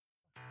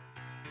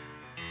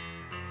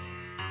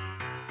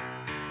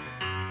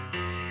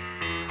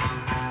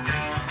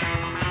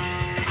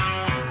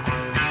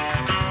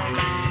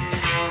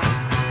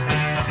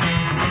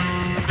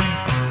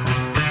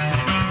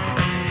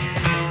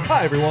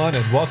Hi, everyone,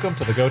 and welcome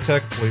to the Go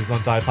Tech Please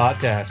Don't Die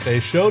podcast, a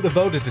show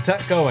devoted to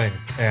tech going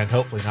and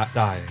hopefully not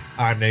dying.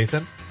 I'm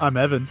Nathan. I'm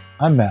Evan.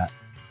 I'm Matt.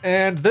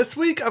 And this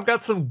week, I've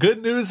got some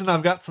good news and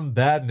I've got some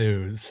bad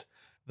news.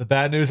 The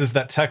bad news is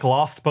that Tech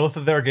lost both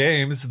of their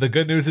games. The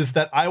good news is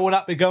that I will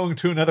not be going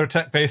to another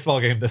Tech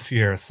baseball game this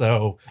year,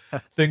 so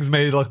things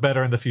may look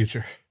better in the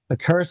future. The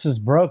curse is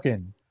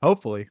broken.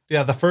 Hopefully.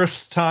 Yeah, the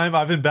first time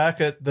I've been back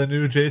at the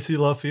new JC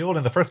Love Field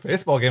and the first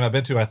baseball game I've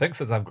been to, I think,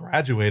 since I've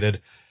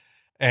graduated.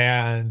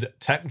 And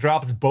Tech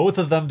drops both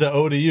of them to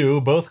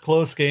ODU, both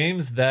close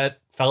games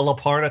that fell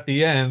apart at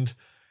the end.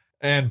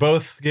 And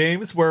both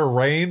games where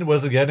rain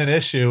was again an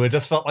issue. It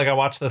just felt like I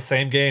watched the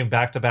same game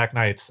back-to-back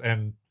nights.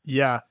 And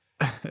yeah,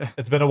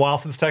 it's been a while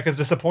since Tech has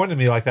disappointed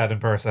me like that in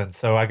person.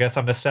 So I guess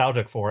I'm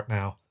nostalgic for it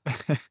now.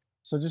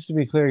 So just to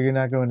be clear, you're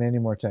not going to any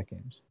more Tech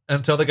games?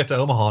 Until they get to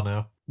Omaha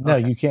now. No,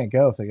 Okay. You can't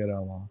go if they go to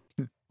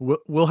Omaha.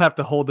 We'll have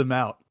to hold them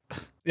out.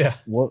 Yeah.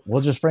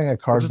 We'll just bring a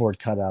cardboard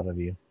cutout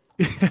of you.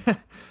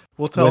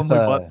 We'll tell With, them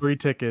we bought 3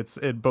 tickets,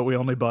 but we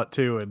only bought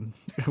 2, and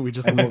we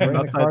just leave them bring the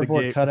outside the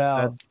cardboard gate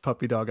cutout. with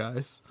puppy dog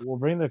eyes. We'll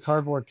bring the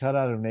cardboard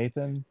cutout of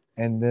Nathan,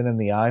 and then in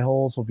the eye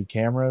holes will be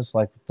cameras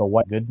like the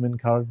White Goodman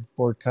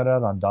cardboard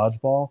cutout on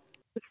Dodgeball.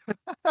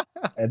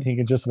 And he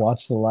can just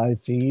watch the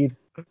live feed.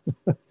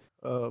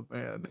 Oh,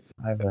 man.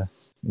 I have an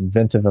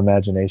inventive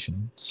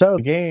imagination. So,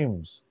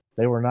 games,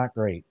 they were not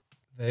great.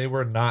 They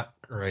were not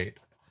great.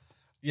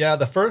 Yeah,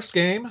 the first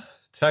game,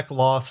 Tech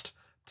lost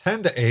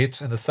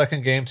 10-8, and the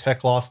second game,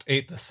 Tech lost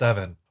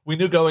 8-7. We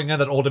knew going in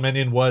that Old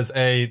Dominion was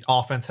a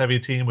offense-heavy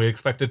team. We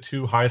expected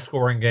 2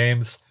 high-scoring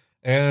games,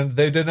 and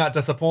they did not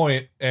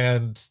disappoint.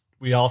 And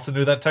we also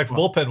knew that Tech's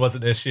bullpen was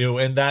an issue,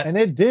 and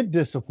it did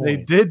disappoint. They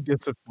did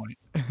disappoint.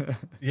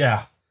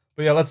 Yeah.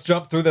 But yeah, let's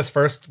jump through this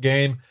first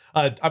game.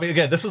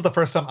 Again, this was the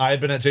first time I had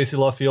been at JC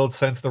Love Field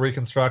since the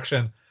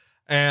reconstruction,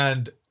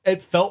 and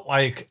it felt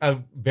like a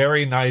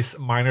very nice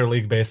minor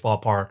league baseball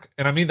park.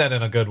 And I mean that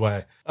in a good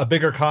way. A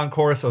bigger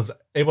concourse. I was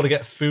able to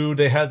get food.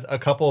 They had a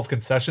couple of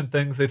concession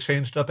things they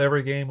changed up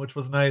every game, which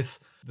was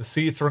nice. The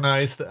seats were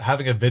nice.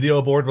 Having a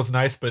video board was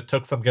nice, but it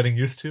took some getting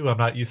used to. I'm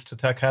not used to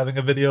Tech having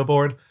a video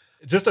board.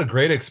 Just a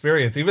great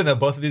experience. Even though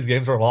both of these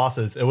games were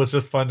losses, it was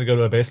just fun to go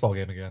to a baseball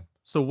game again.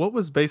 So what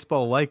was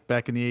baseball like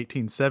back in the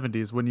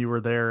 1870s when you were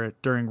there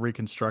during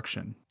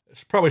Reconstruction?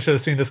 Probably should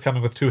have seen this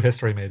coming with 2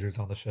 history majors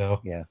on the show.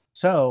 Yeah.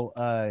 So,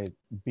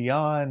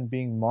 beyond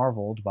being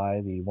marveled by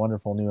the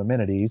wonderful new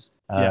amenities,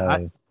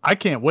 I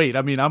can't wait.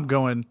 I mean, I'm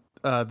going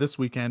this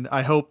weekend.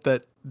 I hope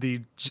that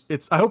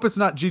I hope it's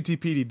not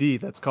GTPDD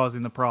that's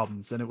causing the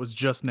problems, and it was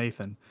just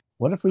Nathan.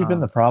 what if we've been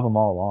the problem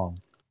all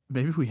along?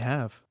 Maybe we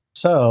have.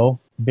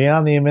 So,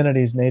 beyond the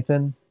amenities,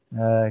 Nathan,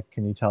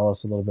 can you tell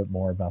us a little bit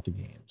more about the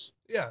games?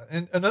 Yeah,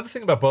 and another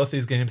thing about both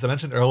these games, I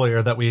mentioned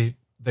earlier that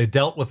they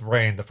dealt with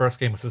rain. The first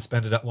game was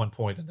suspended at one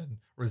point and then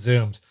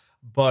resumed.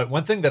 But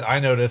one thing that I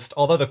noticed,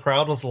 although the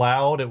crowd was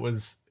loud, it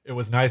was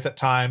nice at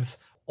times.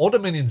 Old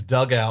Dominion's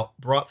dugout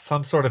brought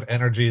some sort of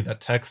energy that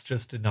Tech's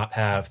just did not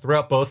have.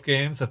 Throughout both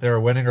games, if they were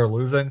winning or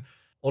losing,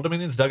 Old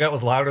Dominion's dugout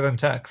was louder than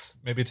Tech's.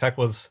 Maybe Tech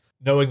was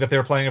knowing that they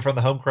were playing in front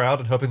of the home crowd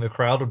and hoping the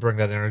crowd would bring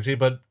that energy,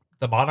 but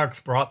the Monarchs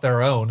brought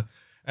their own,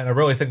 and I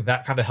really think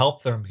that kind of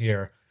helped them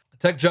here.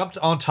 Tech jumped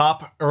on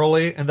top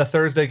early in the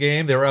Thursday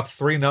game. They were up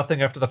 3-0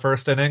 after the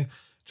first inning.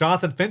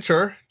 Jonathan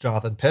Pitcher,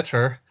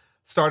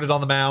 started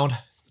on the mound.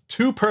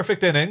 2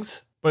 perfect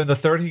innings, but in the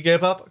third he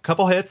gave up a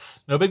couple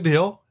hits, no big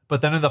deal.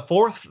 But then in the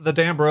fourth, the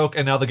dam broke,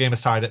 and now the game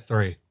is tied at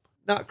 3.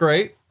 Not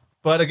great,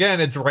 but again,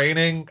 it's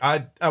raining.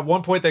 At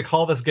one point, they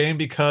call this game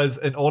because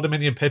an Old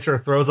Dominion pitcher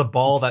throws a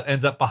ball that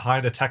ends up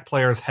behind a Tech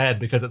player's head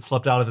because it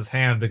slipped out of his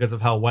hand because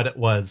of how wet it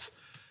was.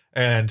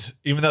 And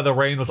even though the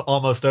rain was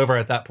almost over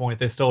at that point,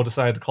 they still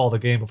decided to call the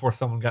game before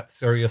someone got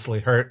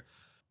seriously hurt.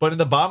 But in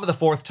the bottom of the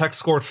fourth, Tech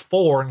scored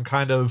 4 and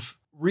kind of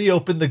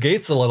reopened the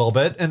gates a little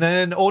bit. And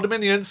then Old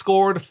Dominion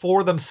scored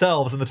 4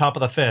 themselves in the top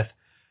of the 5th.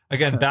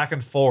 Again, back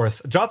and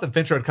forth. Jonathan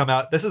Fincher had come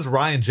out. This is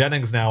Ryan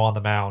Jennings now on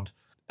the mound.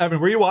 Evan,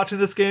 were you watching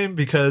this game?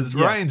 Because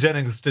yes. Ryan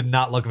Jennings did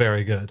not look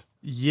very good.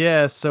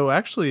 Yeah, so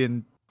actually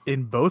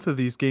in both of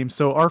these games,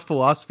 so our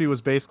philosophy was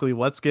basically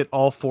let's get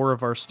all 4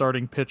 of our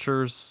starting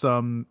pitchers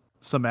some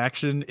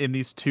action in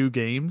these 2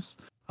 games.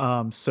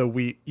 So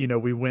we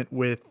went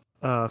with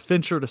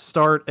Fincher to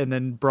start and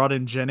then brought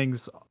in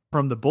Jennings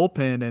from the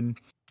bullpen. And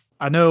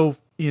I know,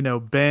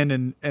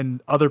 Ben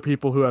and other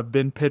people who have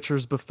been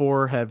pitchers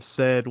before have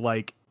said,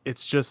 like,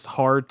 it's just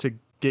hard to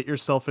get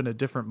yourself in a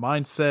different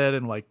mindset,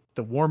 and like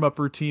the warm-up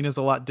routine is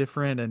a lot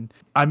different. And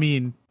I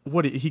mean,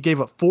 he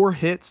gave up 4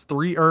 hits,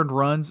 3 earned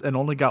runs, and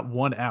only got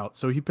 1 out.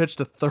 So he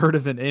pitched a third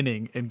of an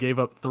inning and gave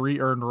up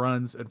 3 earned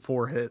runs and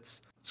 4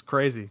 hits. It's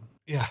crazy.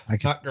 Yeah,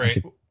 not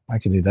great. I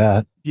could do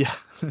that. Yeah.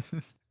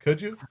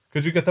 Could you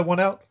get the 1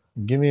 out?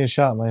 Give me a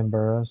shot, Lane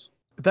Burroughs.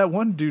 That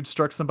one dude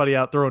struck somebody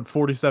out throwing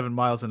 47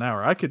 miles an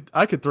hour. I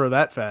could throw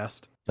that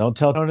fast. Don't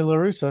tell Tony La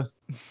Russa.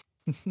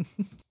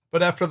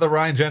 But after the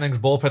Ryan Jennings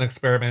bullpen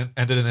experiment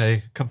ended in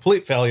a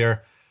complete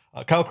failure,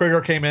 Kyle Krieger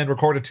came in,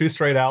 recorded 2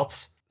 straight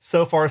outs.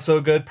 So far,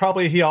 so good.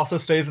 Probably he also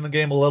stays in the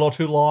game a little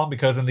too long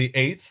because in the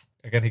 8th,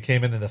 Again, he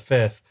came in the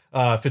fifth.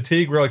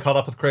 Fatigue really caught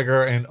up with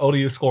Krieger, and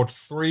ODU scored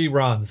 3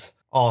 runs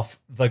off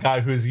the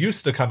guy who's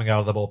used to coming out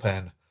of the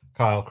bullpen,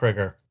 Kyle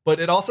Krieger. But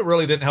it also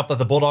really didn't help that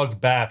the Bulldogs'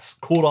 bats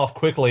cooled off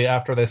quickly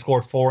after they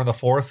scored 4 in the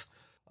fourth.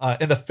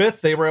 In the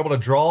fifth, they were able to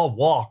draw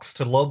walks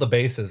to load the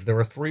bases. There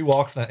were 3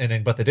 walks in that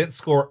inning, but they didn't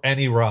score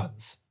any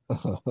runs.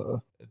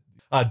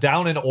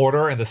 Down in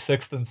order in the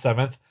 6th and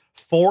 7th,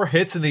 4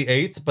 hits in the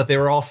 8th, but they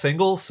were all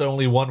singles, so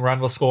only 1 run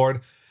was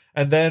scored.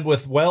 And then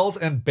with Wells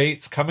and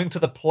Bates coming to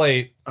the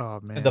plate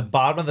in the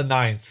bottom of the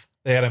 9th,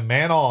 they had a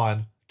man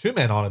on, 2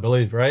 men on, I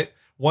believe, right?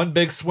 1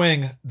 big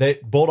swing.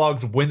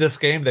 Bulldogs win this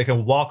game. They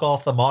can walk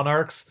off the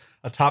Monarchs,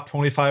 a top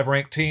 25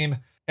 ranked team.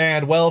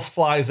 And Wells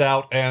flies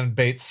out and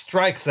Bates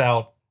strikes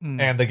out,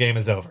 and the game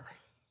is over.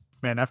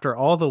 Man, after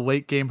all the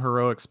late game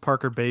heroics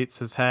Parker Bates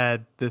has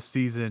had this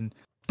season,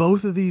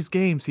 both of these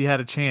games he had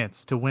a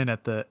chance to win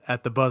at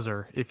the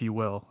buzzer, if you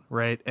will,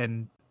 right?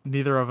 And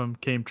neither of them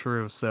came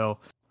true. So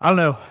I don't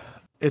know.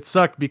 It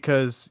sucked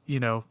because,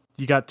 you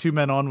got 2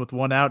 men on with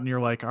 1 out and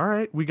you're like, all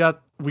right, we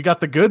got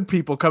the good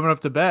people coming up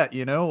to bat,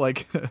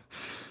 like,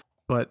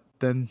 but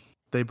then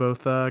they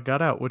both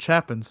got out, which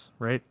happens,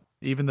 right?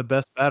 Even the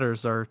best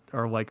batters are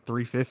like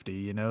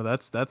 350,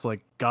 that's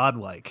like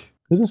godlike.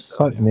 Who the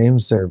fuck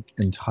names their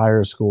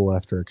entire school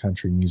after a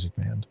country music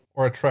band?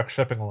 Or a truck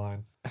shipping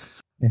line.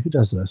 Yeah, who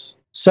does this?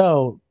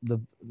 So the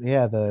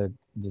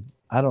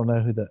I don't know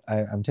who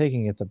I'm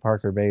taking it that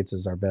Parker Bates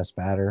is our best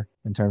batter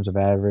in terms of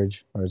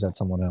average, or is that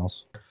someone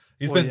else?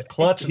 He's been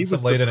clutch in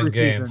some late inning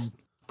games.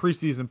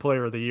 Preseason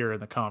player of the year in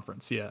the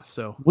conference, yeah.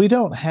 So we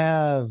don't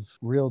have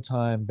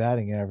real-time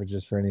batting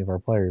averages for any of our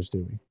players,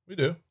 do we? We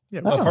do.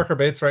 Yeah. Parker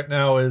Bates right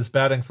now is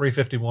batting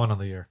 351 on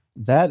the year.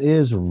 That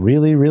is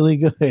really, really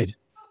good.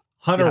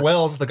 Hunter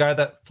Wells, the guy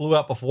that flew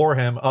out before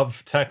him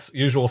of Tech's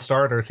usual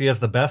starters, he has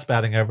the best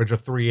batting average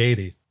of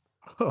 380.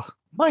 Oh,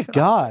 my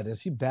God,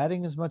 is he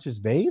batting as much as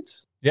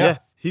Bates? Yeah.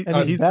 He's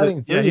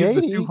batting 380. He's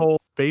the 2-hole.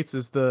 Bates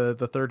is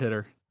the third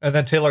hitter. And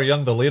then Taylor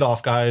Young, the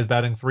leadoff guy, is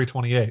batting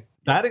 328.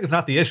 Batting is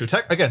not the issue.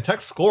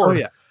 Tech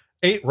scored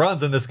 8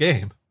 runs in this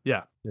game.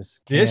 Yeah. The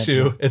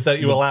issue is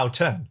that you allow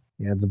 10.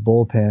 Yeah, the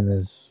bullpen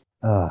is...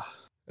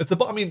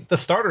 the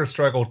starters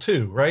struggle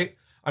too, right?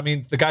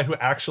 The guy who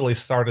actually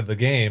started the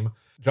game,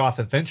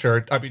 Jonathan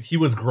Fincher, he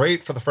was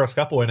great for the first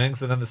couple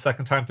innings, and then the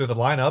second time through the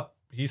lineup,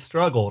 he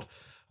struggled.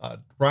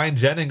 Ryan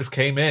Jennings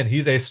came in.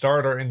 He's a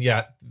starter, and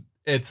yet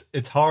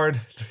it's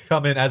hard to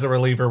come in as a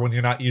reliever when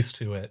you're not used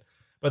to it.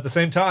 But at the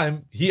same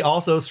time, he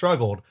also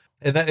struggled.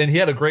 And he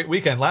had a great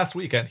weekend last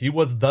weekend. He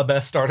was the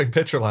best starting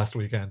pitcher last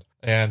weekend,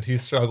 and he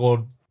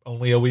struggled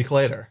only a week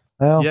later.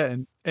 Well, yeah,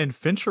 and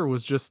Fincher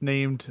was just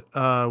named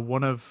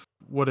one of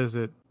 3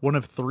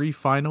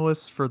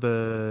 finalists for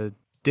the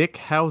Dick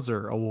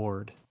Hauser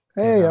Award.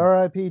 Hey,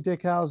 R.I.P.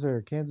 Dick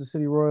Hauser, Kansas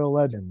City Royal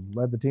legend,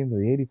 led the team to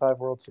the 85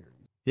 World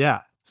Series.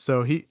 Yeah,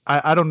 so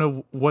I don't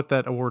know what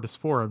that award is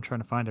for. I'm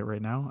trying to find it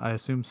right now. I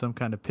assume some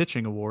kind of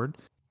pitching award.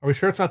 Are we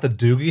sure it's not the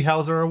Doogie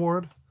Howser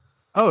Award?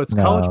 Oh, it's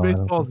College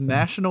Baseball's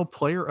National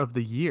Player of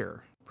the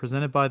Year,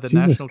 presented by the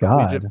National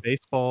Collegiate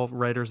Baseball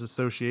Writers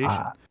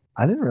Association.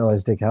 I didn't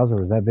realize Dick Hauser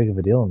was that big of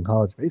a deal in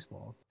college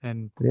baseball.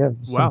 And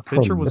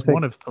Fincher was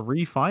one of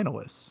 3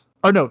 finalists.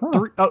 Or no,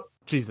 3. Oh,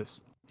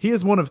 Jesus. He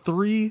is one of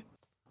 3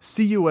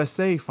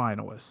 CUSA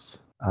finalists.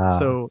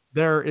 So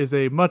there is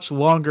a much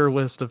longer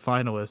list of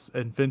finalists,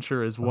 and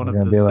Fincher is one of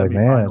the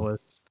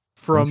semifinalists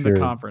from the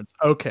conference.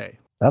 Okay.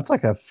 That's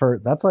like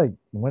that's like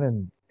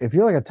winning. If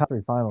you're like a top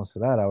 3 finalist for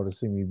that, I would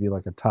assume you'd be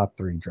like a top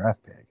 3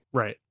 draft pick.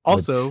 Right.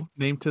 Also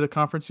named to the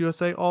Conference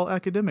USA All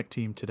Academic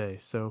Team today.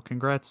 So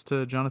congrats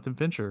to Jonathan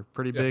Fincher.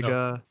 Pretty big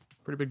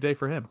day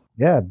for him.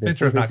 Yeah.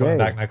 Fincher's not going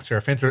back next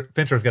year.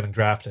 Fincher's getting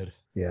drafted.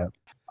 Yeah.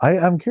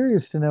 I'm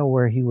curious to know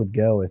where he would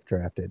go if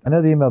drafted. I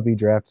know the MLB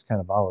draft is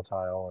kind of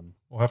volatile, and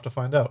we'll have to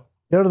find out.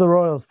 Go to the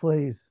Royals,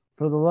 please,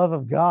 for the love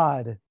of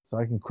God, so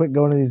I can quit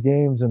going to these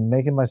games and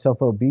making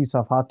myself obese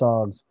off hot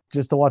dogs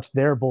just to watch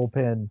their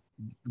bullpen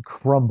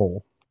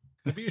crumble.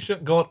 Maybe you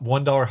shouldn't go at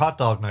 $1 hot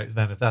dog night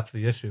then, if that's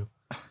the issue.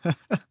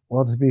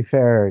 Well, to be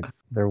fair,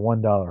 they're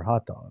 $1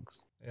 hot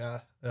dogs.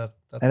 Yeah.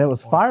 And it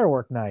was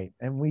firework night,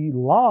 and we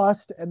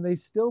lost, and they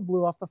still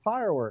blew off the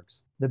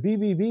fireworks. The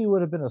BBB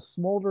would have been a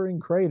smoldering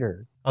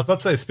crater. I was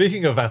about to say,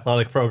 speaking of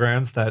athletic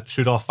programs that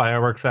shoot off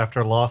fireworks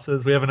after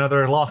losses, we have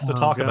another loss to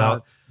talk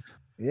about.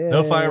 Yay.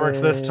 No fireworks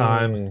this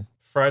time.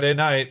 Friday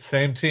night,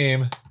 same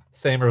team,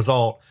 same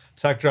result.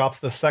 Tech drops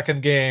the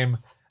second game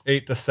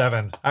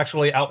 8-7,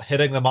 actually out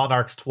hitting the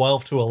Monarchs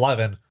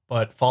 12-11,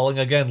 but falling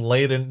again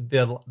late in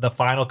the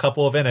final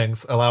couple of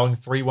innings, allowing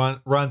 3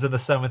 runs in the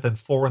 7th and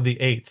 4 in the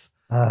 8th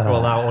to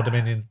allow Old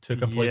Dominion to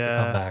complete the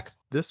comeback.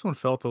 This one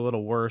felt a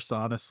little worse,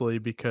 honestly,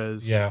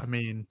 because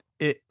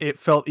it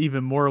felt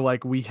even more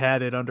like we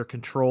had it under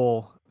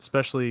control,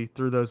 especially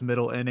through those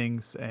middle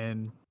innings,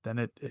 and then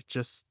it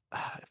just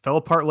fell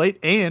apart late,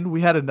 and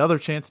we had another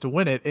chance to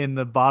win it in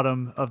the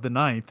bottom of the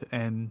 9th,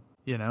 and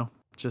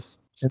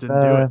just didn't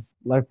do it.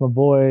 Like my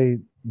boy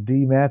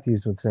D.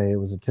 Matthews would say, it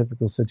was a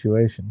typical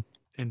situation.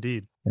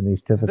 Indeed. In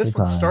these typical times. This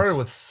one started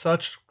with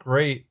such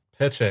great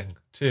pitching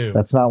to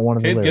That's not one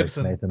of the Cade lyrics,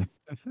 Gibson. Nathan.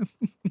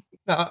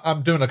 No,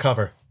 I'm doing a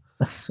cover.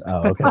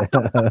 Oh,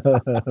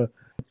 okay.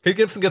 Cade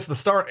Gibson gets the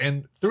start,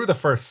 and through the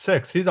first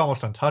 6, he's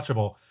almost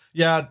untouchable.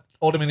 Yeah,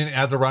 Old Dominion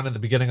adds a run in the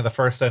beginning of the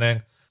first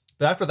inning.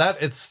 But after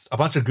that, it's a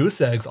bunch of goose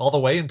eggs all the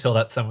way until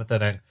that 7th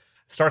inning.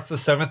 Starts the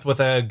 7th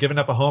with giving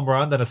up a home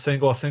run, then a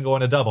single,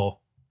 and a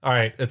double. All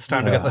right, it's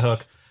time to get the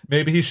hook.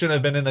 Maybe he shouldn't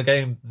have been in the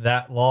game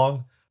that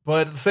long.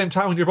 But at the same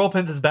time, when your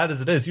bullpen's as bad as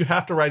it is, you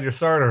have to ride your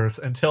starters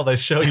until they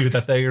show you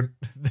that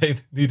they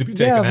need to be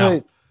taken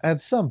out. But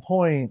at some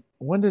point,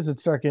 when does it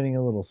start getting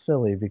a little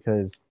silly?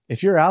 Because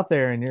if you're out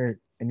there and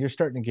you're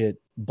starting to get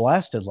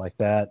blasted like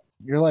that,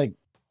 you're like,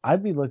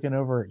 I'd be looking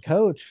over at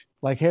Coach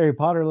like Harry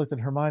Potter looked at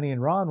Hermione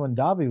and Ron when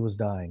Dobby was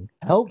dying.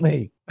 Help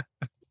me.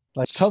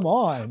 Like, come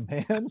on,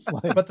 man.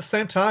 Like, but at the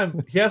same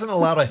time, he hasn't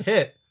allowed a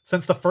hit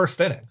since the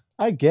first inning.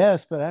 I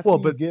guess, but after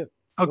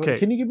okay.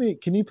 Can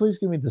you please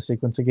give me the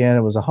sequence again?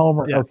 It was a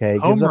homer. Yeah. Okay.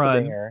 Home gives run, up a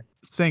dinger.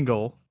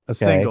 Single, okay.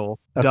 Single,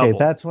 okay. Double.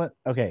 That's what,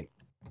 okay.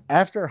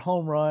 After a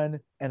home run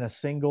and a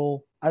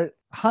single,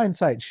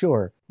 hindsight,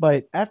 sure.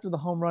 But after the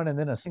home run and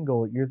then a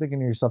single, you're thinking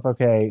to yourself,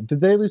 okay,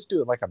 did they at least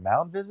do it like a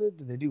mound visit?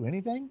 Did they do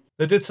anything?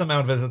 They did some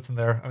mound visits in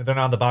there. I mean, they're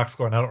not on the box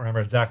score, and I don't remember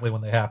exactly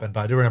when they happened,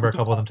 but I do remember a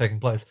couple of them taking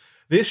place.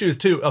 The issue is,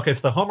 too, okay,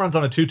 so the home run's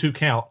on a 2-2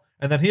 count,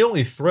 and then he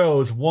only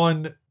throws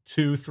 1,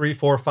 2, 3,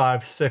 4,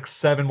 5, 6,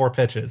 7 more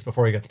pitches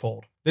before he gets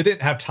pulled. They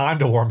didn't have time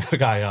to warm the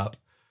guy up.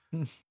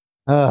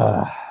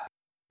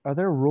 Are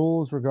there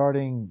rules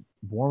regarding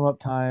warm-up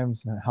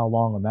times, how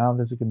long a mound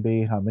visit can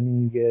be, how many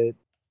you get?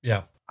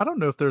 Yeah. I don't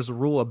know if there's a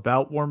rule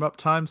about warm-up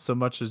time so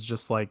much as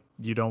just like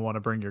you don't want to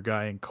bring your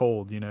guy in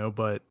cold,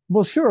 but...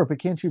 Well, sure, but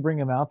can't you bring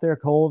him out there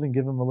cold and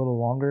give him a little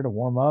longer to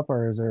warm up,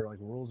 or is there like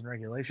rules and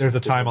regulations? There's a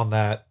time on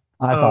that.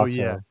 I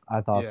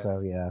thought so,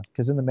 yeah.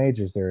 Because in the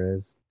majors there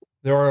is.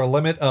 There are a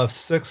limit of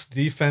 6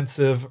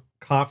 defensive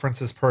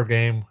conferences per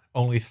game,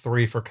 only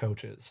 3 for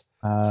coaches.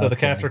 So the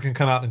catcher can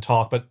come out and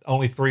talk, but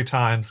only 3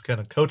 times can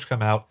a coach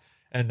come out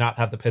and not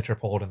have the pitcher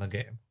pulled in the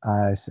game.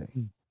 I see.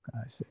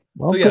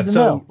 Well,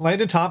 so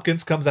Landon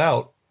Tompkins comes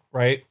out,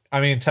 right?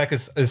 I mean, Tech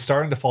is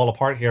starting to fall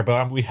apart here,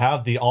 but we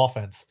have the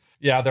offense.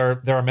 Yeah,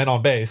 there are men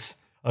on base.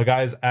 A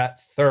guy's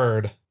at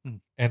third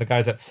and a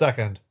guy's at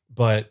second,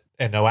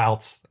 and no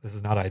outs. This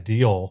is not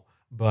ideal,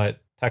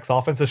 but Tech's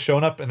offense has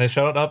shown up, and they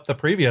showed up the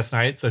previous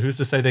night, so who's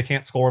to say they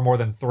can't score more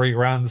than 3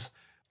 runs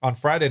on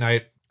Friday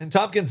night? And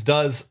Tompkins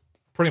does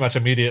pretty much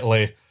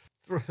immediately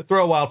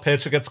throw a wild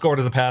pitch. It gets scored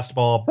as a passed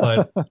ball,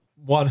 but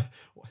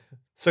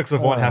 6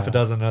 of one, half a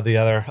dozen of the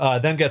other.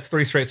 Then gets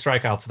 3 straight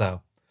strikeouts,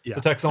 though. Yeah.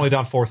 So Tech's only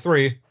down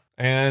 4-3,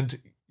 and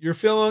you're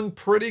feeling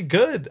pretty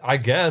good, I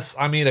guess.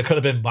 I mean, it could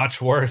have been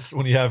much worse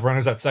when you have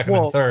runners at second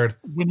and third.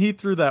 When he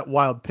threw that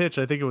wild pitch,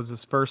 I think it was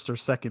his first or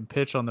second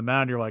pitch on the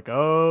mound. You're like,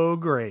 oh,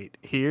 great.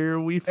 Here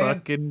we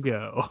fucking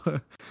go.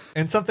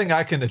 And something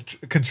I can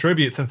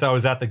contribute since I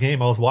was at the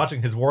game, I was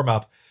watching his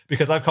warm-up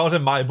because I've called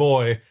him my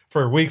boy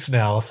for weeks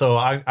now. So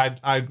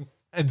I'm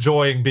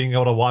enjoying being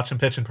able to watch him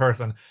pitch in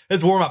person.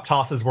 His warm-up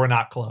tosses were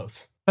not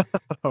close.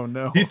 Oh,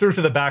 no. He threw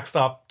to the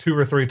backstop 2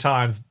 or 3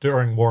 times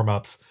during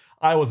warm-ups.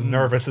 I was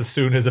nervous as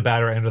soon as a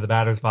batter entered the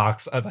batter's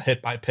box of a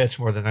hit by pitch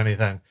more than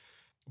anything.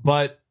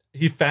 But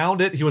he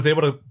found it. He was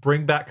able to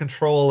bring back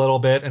control a little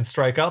bit and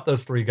strike out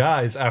those 3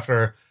 guys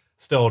after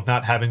still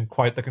not having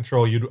quite the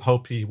control you'd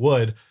hope he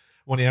would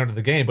when he entered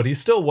the game. But he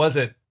still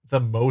wasn't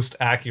the most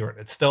accurate.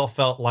 It still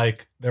felt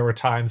like there were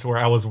times where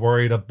I was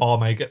worried a ball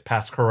might get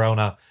past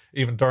Corona,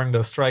 even during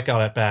those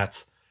strikeout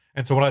at-bats.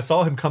 And so when I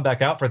saw him come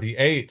back out for the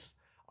 8th,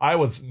 I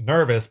was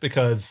nervous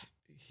because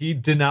he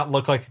did not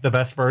look like the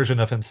best version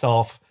of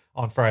himself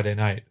on Friday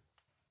night.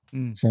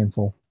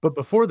 Shameful. But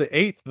before the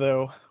 8th,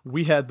 though,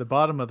 we had the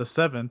bottom of the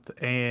 7th,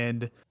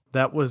 and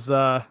that was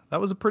a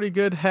pretty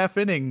good half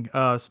inning.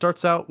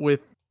 Starts out with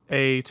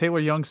a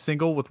Taylor Young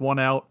single with 1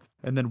 out,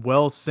 and then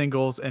Wells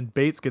singles, and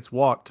Bates gets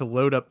walked to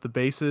load up the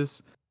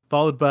bases,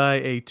 followed by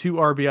a 2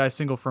 RBI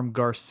single from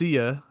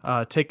Garcia,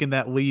 taking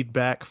that lead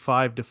back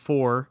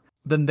 5-4.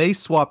 Then they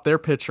swap their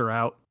pitcher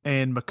out,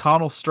 and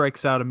McConnell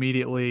strikes out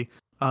immediately,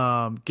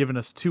 giving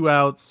us 2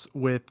 outs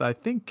with, I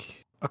think,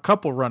 a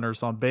couple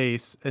runners on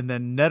base, and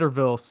then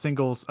Netterville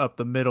singles up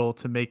the middle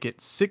to make it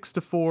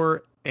 6-4,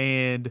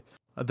 and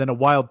then a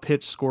wild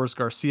pitch scores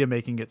Garcia,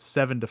 making it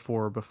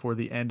 7-4 before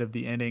the end of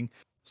the inning.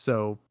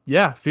 So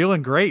yeah,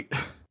 feeling great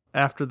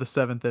after the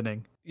 7th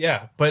inning.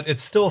 Yeah, but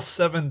it's still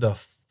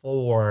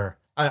 7-4.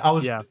 I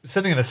was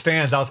sitting in the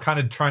stands. I was kind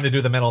of trying to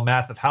do the mental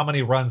math of how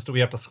many runs do we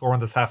have to score in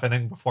this half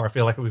inning before I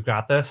feel like we've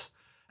got this.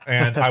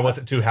 And I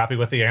wasn't too happy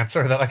with the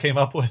answer that I came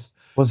up with.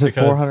 Was it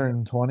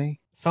 420?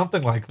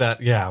 Something like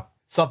that, yeah.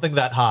 Something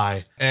that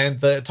high. And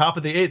the top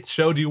of the 8th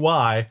showed you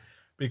why,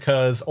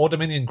 because Old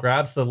Dominion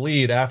grabs the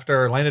lead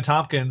after Landon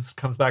Tompkins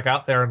comes back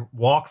out there and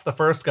walks the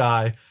first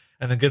guy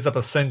and then gives up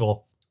a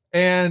single.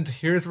 And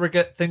here's where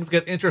things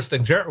get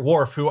interesting. Jarrett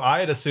Wharf, who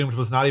I had assumed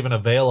was not even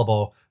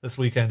available this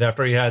weekend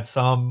after he had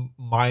some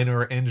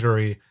minor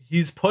injury,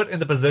 he's put in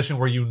the position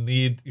where you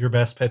need your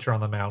best pitcher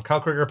on the mound.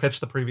 Kyle Krieger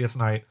pitched the previous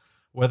night.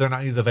 Whether or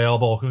not he's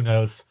available, who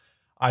knows?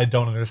 I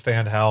don't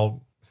understand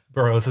how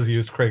Burroughs has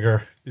used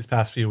Krieger these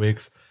past few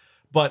weeks.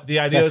 But the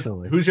idea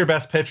Sexually. is, who's your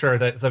best pitcher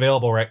that's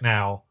available right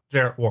now?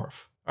 Jarrett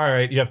Wharf. All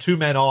right, you have 2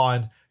 men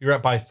on, you're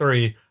up by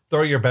 3,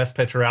 throw your best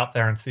pitcher out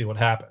there and see what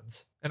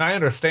happens. And I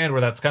understand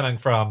where that's coming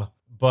from,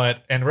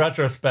 but in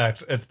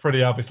retrospect, it's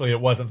pretty obviously it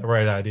wasn't the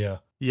right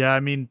idea. Yeah, I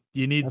mean,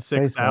 you need That's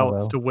 6 baseball,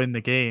 outs though. to win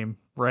the game,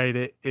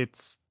 right?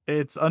 It's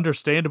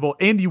understandable,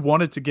 and you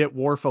wanted to get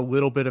Worf a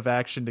little bit of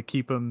action to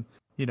keep him,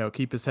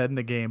 keep his head in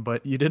the game,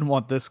 but you didn't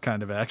want this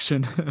kind of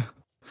action.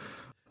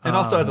 And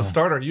also as a Yeah.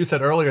 starter, you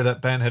said earlier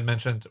that Ben had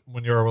mentioned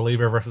when you're a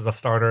reliever versus a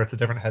starter, it's a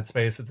different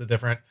headspace.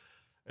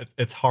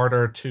 It's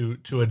harder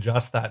to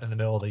adjust that in the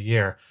middle of the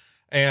year.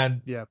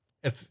 And Yeah.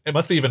 it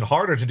must be even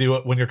harder to do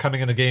it when you're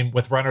coming in a game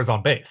with runners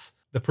on base.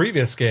 The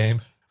previous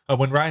game,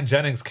 when Ryan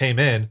Jennings came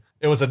in,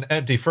 it was an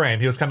empty frame.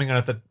 He was coming in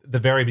at the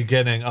very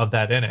beginning of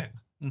that inning.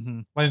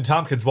 Mm-hmm. Lane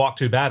Tompkins walked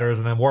 2 batters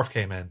and then Worf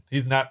came in.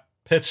 He's not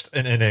pitched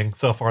an inning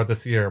so far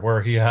this year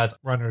where he has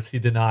runners he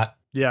did not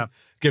Yeah.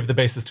 give the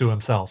bases to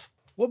himself.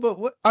 Well,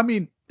 but I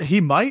mean, he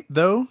might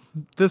though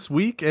this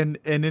week, and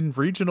in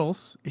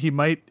regionals, he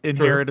might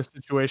inherit a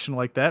situation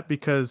like that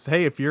because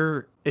hey, if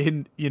you're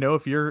in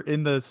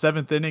the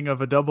 7th inning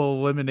of a double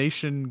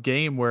elimination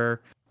game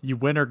where you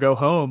win or go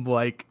home,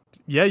 like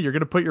yeah, you're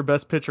gonna put your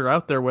best pitcher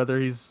out there whether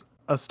he's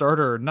a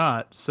starter or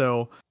not.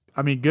 So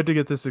I mean, good to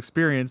get this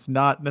experience,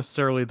 not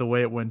necessarily the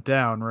way it went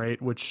down,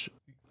 right? Which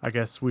I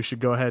guess we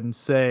should go ahead and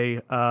say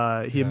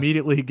he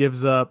immediately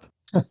gives up.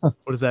 What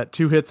is that?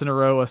 2 hits in a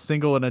row, a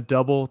single and a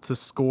double to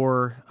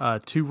score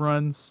 2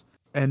 runs,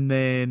 and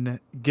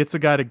then gets a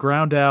guy to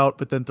ground out,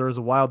 but then throws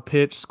a wild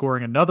pitch,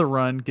 scoring another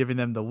run, giving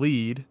them the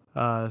lead.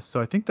 So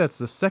I think that's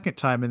the second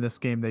time in this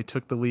game they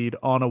took the lead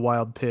on a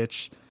wild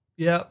pitch.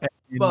 Yeah,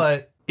 And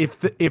but if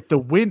the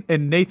wind,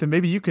 and Nathan,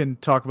 maybe you can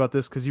talk about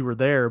this because you were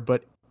there,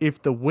 but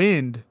if the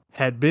wind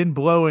had been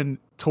blowing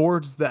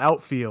towards the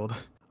outfield,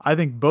 I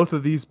think both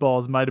of these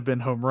balls might have been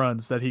home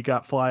runs that he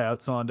got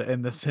flyouts on to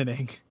end this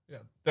inning. yeah,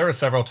 there were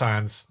several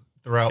times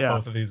throughout Yeah.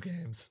 both of these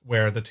games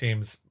where the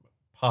teams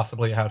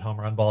possibly had home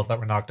run balls that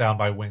were knocked down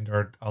by wind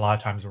or a lot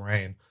of times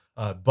rain.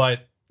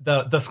 But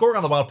the scoring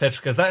on the wild pitch,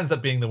 because that ends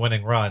up being the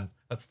winning run.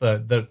 That's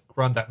the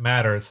run that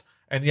matters.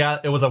 And yeah,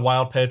 it was a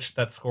wild pitch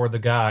that scored the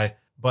guy.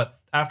 But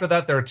after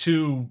that, there are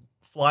 2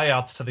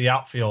 flyouts to the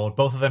outfield,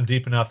 both of them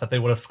deep enough that they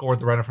would have scored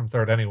the runner from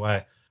third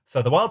anyway.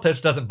 So the wild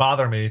pitch doesn't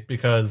bother me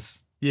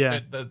because Yeah.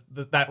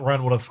 that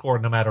run would have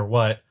scored no matter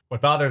what.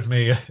 What bothers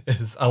me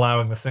is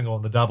allowing the single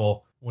and the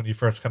double when you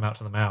first come out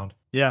to the mound.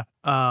 Yeah.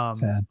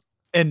 Sad.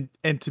 And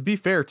to be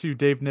fair too,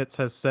 Dave Nitz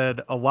has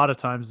said a lot of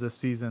times this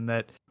season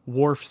that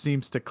Worf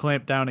seems to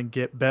clamp down and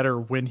get better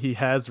when he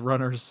has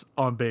runners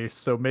on base.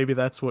 So maybe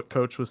that's what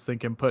coach was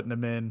thinking, putting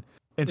him in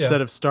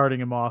instead of starting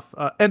him off.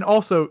 And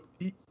also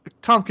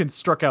Tompkins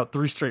struck out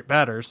 3 straight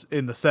batters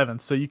in the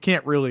 7th. So you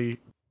can't really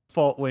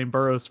fault Lane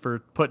Burroughs for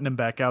putting him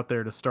back out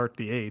there to start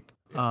the 8th.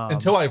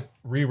 Until I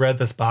reread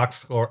this box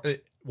score,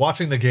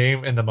 watching the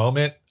game in the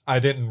moment, I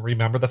didn't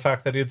remember the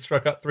fact that he had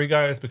struck out 3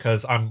 guys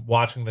because I'm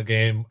watching the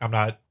game. I'm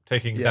not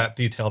taking that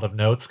detailed of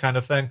notes kind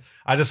of thing.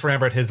 I just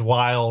remembered his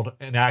wild,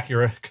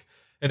 inaccurate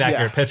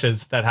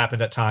pitches that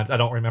happened at times. I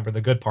don't remember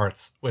the good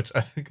parts, which I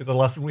think is a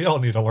lesson we all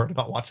need to learn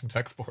about watching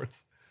tech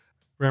sports.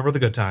 Remember the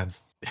good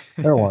times.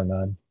 There were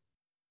none.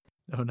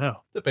 Oh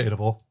no.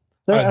 Debatable.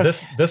 There-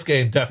 This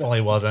game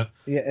definitely wasn't.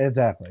 Yeah,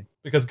 exactly.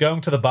 Because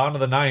going to the bottom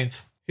of the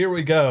 9th, here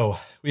we go.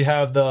 We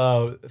have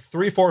the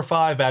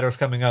 3-4-5 batters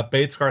coming up.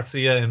 Bates,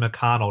 Garcia, and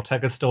McConnell.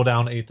 Tech is still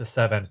down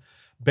 8-7.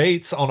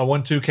 Bates on a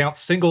 1-2 count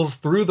singles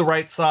through the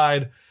right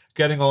side,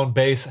 getting on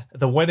base.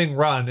 The winning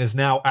run is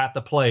now at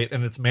the plate,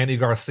 and it's Manny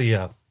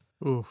Garcia.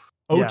 Oof.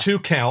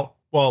 0-2 count.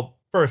 Well,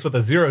 first with a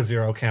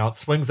 0-0 count,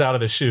 swings out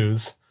of his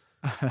shoes.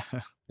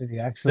 Did he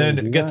actually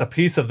do Then gets a that?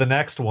 piece of the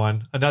next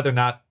one. Another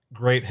not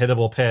great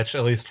hittable pitch,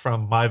 at least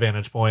from my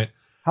vantage point.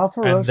 How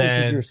ferocious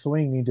then- does your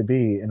swing need to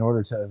be in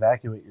order to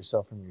evacuate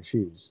yourself from your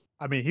shoes?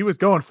 I mean, he was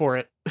going for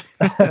it.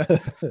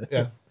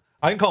 Yeah.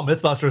 I can call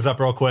Mythbusters up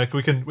real quick.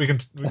 We can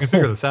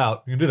figure this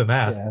out. We can do the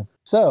math. Yeah.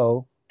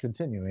 So,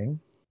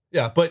 continuing.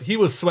 Yeah, but he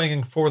was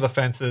swinging for the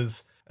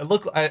fences. It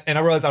looked, and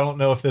I realize I don't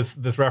know if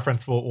this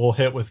reference will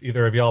hit with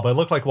either of y'all, but it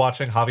looked like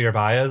watching Javier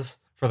Baez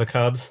for the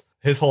Cubs.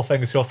 His whole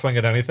thing is he'll swing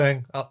at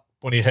anything.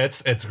 When he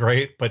hits, it's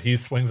great, but he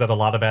swings at a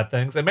lot of bad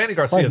things. And Manny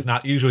Garcia is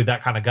not usually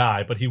that kind of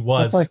guy, but he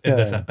was like, in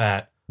this at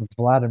bat.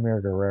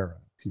 Vladimir Guerrero,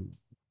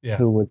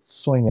 who would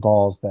swing at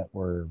balls that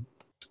were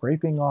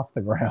scraping off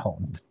the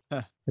ground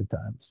at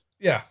times.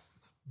 Yeah,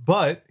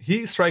 but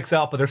he strikes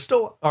out, but there's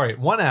still, all right,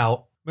 1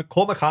 out.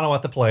 Cole McConnell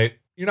at the plate.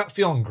 You're not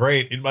feeling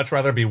great. You'd much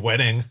rather be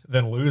winning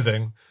than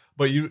losing,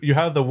 but you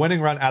have the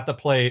winning run at the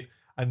plate,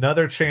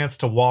 another chance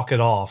to walk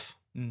it off.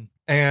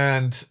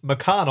 And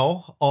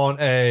McConnell on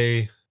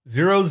a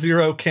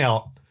 0-0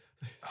 count.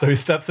 So he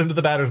steps into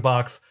the batter's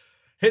box,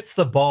 hits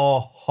the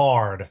ball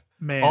hard.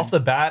 Man. Off the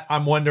bat,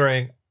 I'm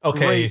wondering,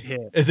 okay, Great hit.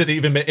 is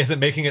it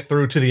making it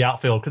through to the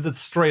outfield? Because it's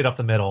straight up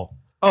the middle.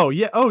 Oh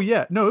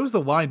yeah. No, it was a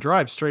line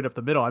drive straight up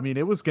the middle. I mean,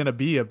 it was going to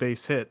be a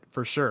base hit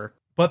for sure.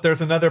 But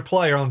there's another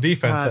player on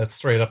defense that's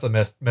straight up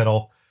the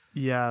middle.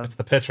 Yeah. It's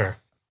the pitcher.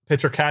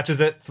 Pitcher catches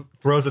it,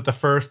 throws it to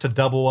first to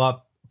double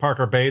up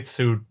Parker Bates,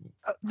 who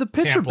the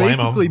pitcher can't blame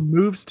basically him.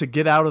 moves to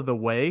get out of the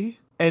way,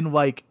 and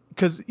like,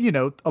 because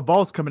a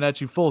ball's coming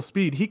at you full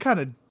speed, he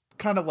kind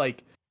of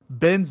like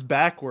bends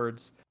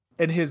backwards,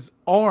 and his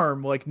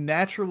arm like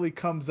naturally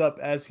comes up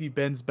as he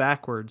bends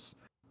backwards,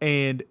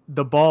 and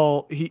the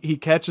ball, he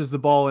catches the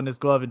ball in his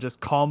glove and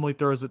just calmly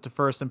throws it to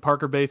first, and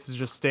Parker Bates is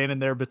just standing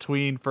there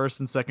between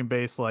first and second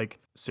base like,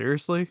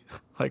 seriously?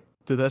 Like,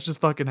 did that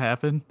just fucking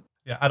happen?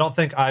 Yeah, I don't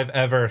think I've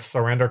ever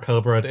surrender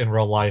cobra'd in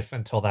real life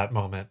until that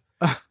moment.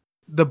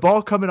 The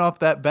ball coming off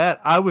that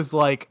bat, I was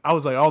like,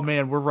 oh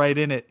man, we're right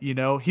in it.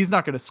 He's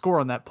not going to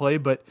score on that play,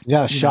 but You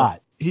got a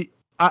shot.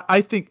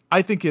 I think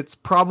it's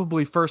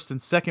probably first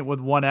and second with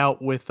one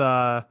out with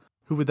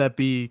who would that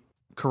be?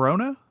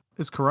 Corona?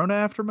 Is Corona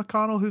after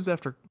McConnell? Who's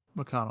after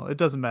McConnell? It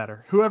doesn't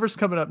matter. Whoever's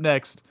coming up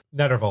next.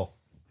 Netterville.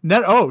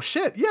 Oh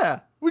shit, yeah.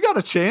 We got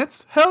a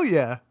chance. Hell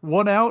yeah.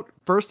 One out,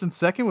 first and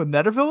second with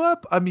Netterville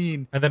up. I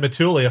mean, And then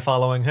Matulia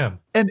following him.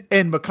 and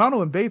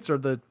McConnell and Bates are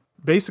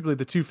basically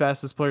the two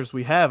fastest players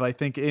we have, I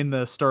think, in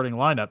the starting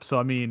lineup. So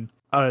I mean,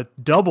 a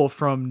double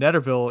from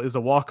Netterville is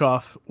a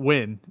walk-off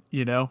win,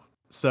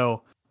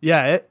 So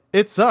yeah,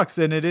 it sucks,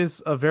 and it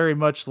is a very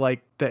much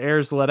like the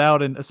air's let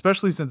out, and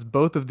especially since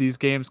both of these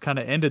games kind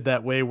of ended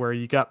that way, where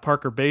you got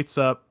Parker Bates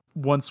up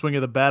one swing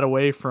of the bat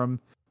away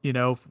from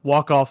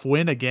walk-off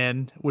win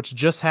again, which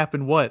just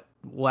happened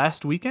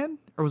last weekend,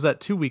 or was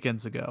that 2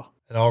 weekends ago?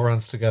 It all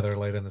runs together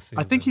late in the season.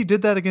 I think he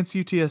did that against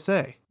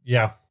UTSA.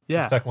 Yeah.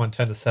 Yeah. Tech won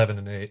 10-7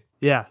 and 8.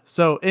 Yeah.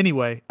 So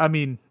anyway, I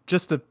mean,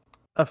 just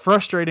a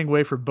frustrating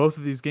way for both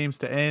of these games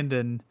to end,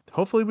 and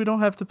hopefully we don't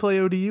have to play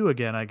ODU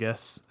again, I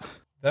guess.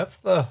 That's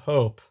the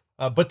hope.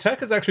 But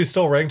Tech is actually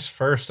still ranked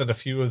first in a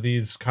few of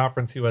these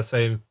Conference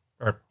USA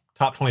or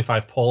top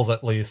 25 polls,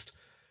 at least.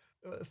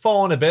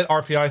 Fallen a bit.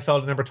 RPI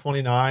fell to number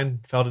 29,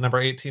 fell to number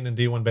 18 in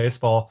D1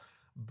 baseball.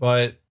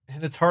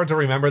 And it's hard to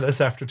remember this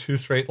after 2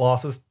 straight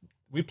losses.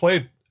 We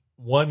played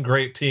one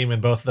great team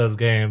in both of those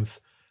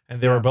games,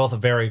 and they were both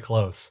very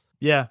close.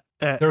 Yeah.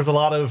 There's a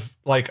lot of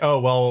like,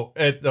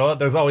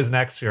 there's always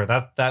next year.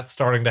 That's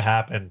starting to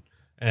happen.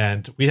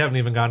 And we haven't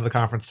even gone to the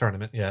conference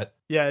tournament yet.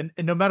 Yeah,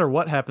 and no matter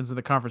what happens in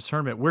the conference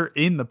tournament, we're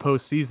in the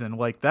postseason.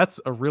 Like, that's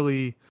a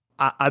really...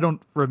 I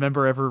don't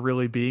remember ever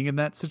really being in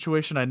that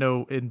situation. I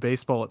know in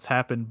baseball it's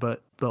happened,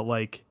 but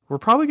like, we're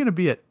probably going to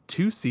be at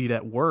 2 seed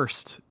at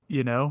worst,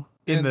 in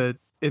the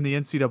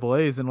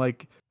NCAAs, and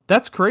like,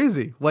 that's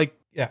crazy. Like,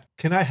 yeah,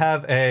 can I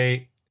have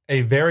a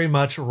very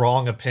much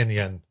wrong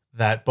opinion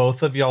that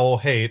both of y'all will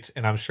hate,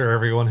 and I'm sure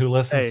everyone who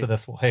listens to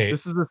this will hate?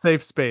 This is a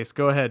safe space.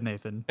 Go ahead,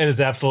 Nathan. It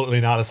is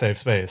absolutely not a safe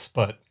space,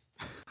 but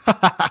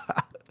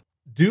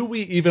do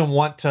we even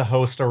want to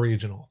host a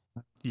regional?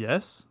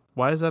 Yes.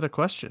 Why is that a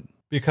question?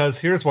 Because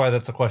here's why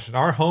that's a question.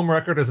 Our home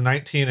record is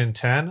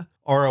 19-10.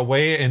 Our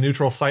away and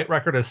neutral site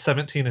record is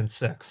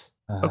 17-6.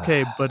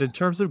 Okay, but in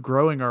terms of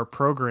growing our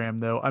program,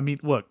 though, I mean,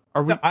 look,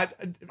 are we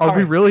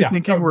we really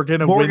thinking we're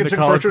going to win the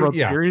College World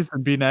yeah. Series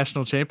and be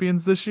national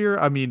champions this year?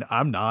 I mean,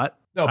 I'm not.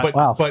 No,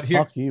 but here,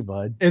 fuck you,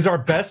 bud. Is our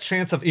best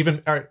chance of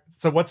even... All right,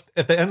 so what's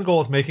if the end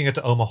goal is making it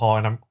to Omaha,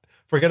 and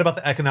forget about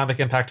the economic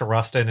impact to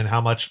Ruston and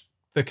how much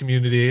the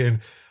community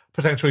and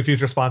potentially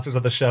future sponsors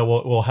of the show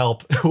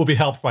will be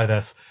helped by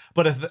this.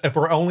 But if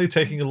we're only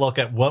taking a look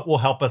at what will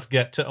help us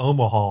get to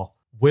Omaha,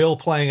 will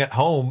playing at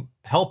home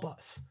help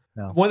us?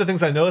 No. One of the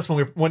things I noticed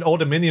when Old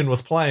Dominion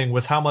was playing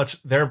was how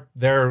much their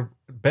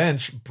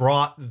bench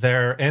brought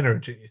their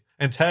energy,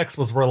 and Tex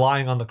was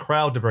relying on the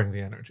crowd to bring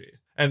the energy.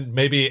 And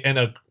maybe in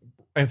a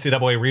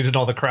NCAA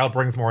regional, the crowd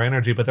brings more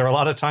energy, but there are a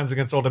lot of times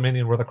against Old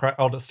Dominion where the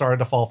crowd started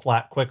to fall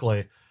flat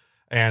quickly,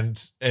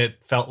 and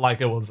it felt like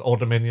it was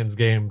Old Dominion's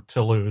game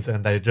to lose,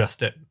 and they just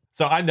didn't.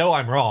 So I know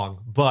I'm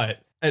wrong,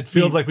 but it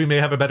feels like we may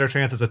have a better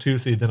chance as a 2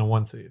 seed than a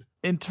 1 seed.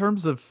 In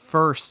terms of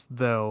first,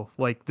 though,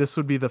 like, this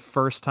would be the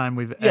first time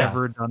we've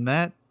ever done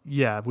that.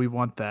 Yeah, we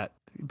want that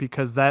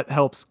because that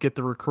helps get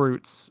the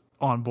recruits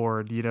on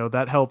board.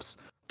 That helps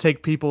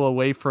take people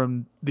away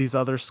from these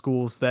other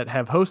schools that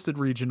have hosted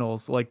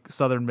regionals like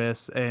Southern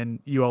Miss and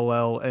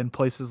ULL and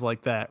places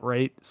like that,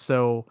 right?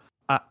 So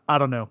I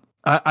don't know.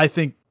 I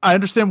think I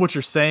understand what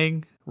you're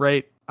saying,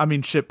 right? I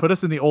mean, shit, put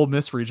us in the Ole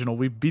Miss regional.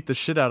 We beat the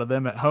shit out of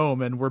them at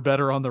home, and we're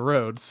better on the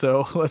road.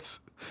 So let's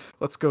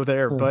go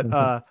there.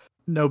 But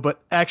no,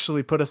 but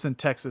actually put us in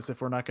Texas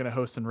if we're not going to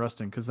host in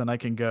Ruston, because then I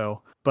can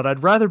go. But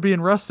I'd rather be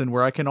in Ruston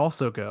where I can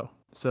also go.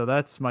 So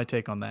that's my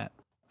take on that.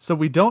 So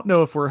we don't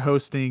know if we're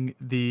hosting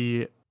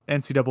the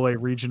NCAA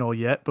regional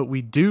yet, but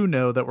we do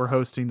know that we're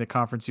hosting the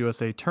Conference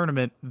USA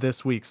tournament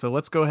this week. So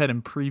let's go ahead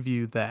and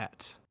preview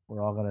that.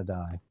 We're all going to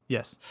die.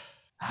 Yes.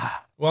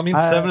 Well, I mean,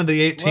 7 of the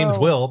 8 teams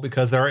will,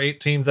 because there are 8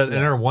 teams that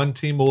enter, 1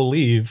 team will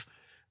leave,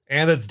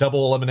 and it's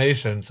double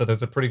elimination. So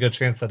there's a pretty good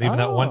chance that even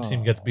that one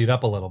team gets beat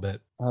up a little bit.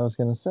 I was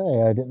going to say,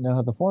 I didn't know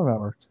how the format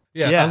worked.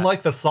 Yeah,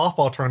 unlike the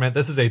softball tournament,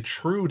 this is a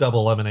true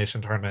double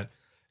elimination tournament.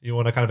 You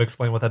want to kind of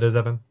explain what that is,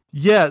 Evan?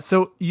 Yeah,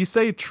 so you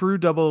say true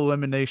double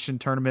elimination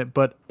tournament,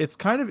 but it's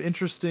kind of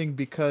interesting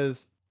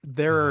because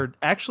there are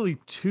actually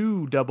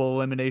 2 double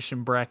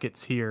elimination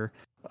brackets here.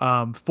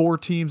 4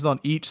 teams on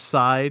each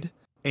side.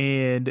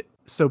 And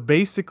so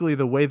basically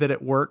the way that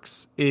it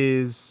works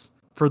is,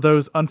 for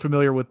those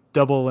unfamiliar with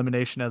double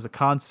elimination as a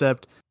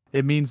concept,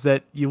 it means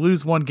that you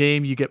lose one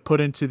game, you get put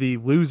into the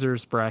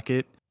losers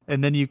bracket,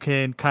 and then you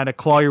can kind of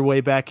claw your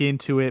way back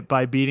into it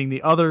by beating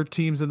the other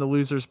teams in the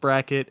losers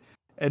bracket.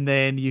 And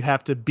then you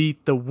have to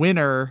beat the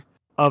winner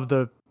of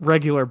the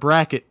regular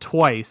bracket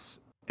twice,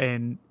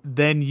 and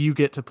then you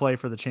get to play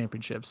for the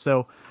championship.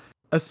 So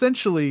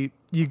essentially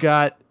you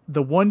got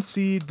the 1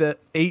 seed, the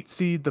 8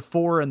 seed, the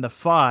 4, and the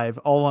 5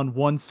 all on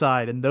one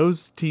side, and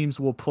those teams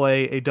will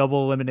play a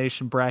double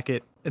elimination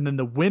bracket, and then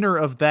the winner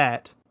of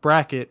that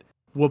bracket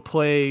will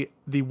play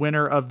the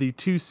winner of the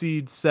 2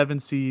 seed, 7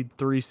 seed,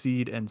 3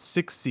 seed, and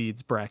 6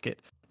 seeds bracket.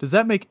 Does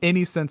that make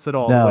any sense at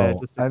all? No,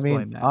 I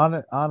mean,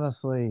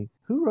 honestly,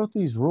 who wrote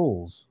these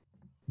rules?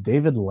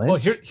 David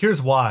Lynch? Well,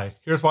 here's why.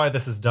 Here's why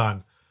this is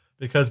done.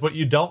 Because what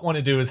you don't want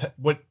to do is,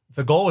 what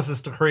the goal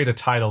is to create a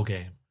title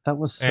game. That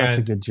was such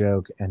a good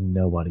joke, and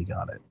nobody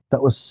got it.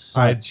 That was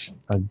such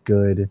a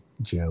good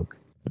joke.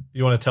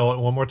 You want to tell it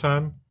one more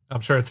time?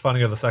 I'm sure it's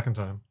funnier the second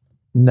time.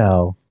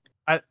 No.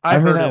 I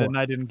heard it and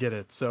I didn't get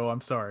it, so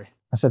I'm sorry.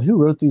 I said, who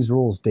wrote these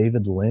rules?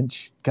 David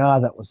Lynch?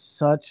 God, that was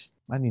such...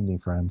 I need new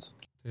friends.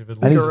 David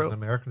Lynch is an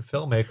American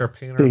filmmaker,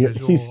 painter,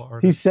 visual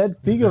artist. He said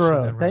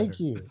Figaro. Thank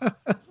you.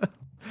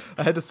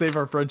 I had to save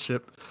our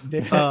friendship.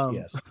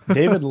 Yes.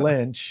 David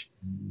Lynch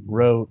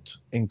wrote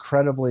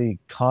incredibly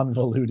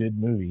convoluted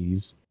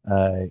movies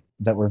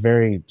that were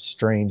very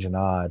strange and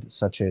odd,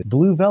 such as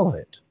Blue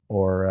Velvet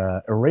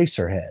or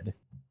Eraserhead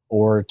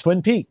or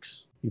Twin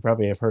Peaks. You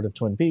probably have heard of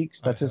Twin Peaks.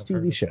 That's his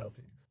TV show.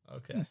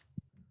 Okay.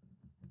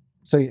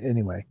 So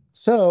anyway,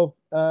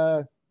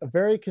 a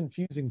very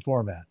confusing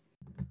format.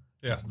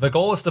 Yeah. The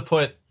goal is to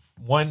put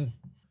one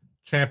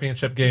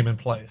championship game in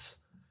place.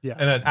 Yeah.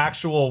 And an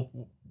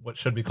actual, what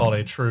should be called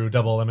a true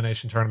double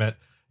elimination tournament,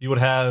 you would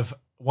have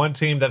one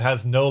team that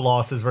has no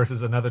losses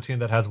versus another team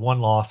that has 1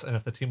 loss. And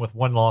if the team with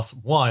 1 loss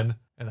won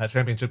in that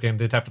championship game,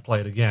 they'd have to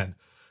play it again.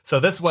 So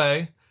this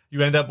way,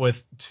 you end up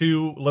with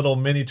 2 little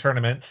mini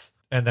tournaments,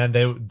 and then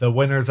the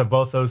winners of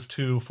both those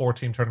 2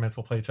 4-team tournaments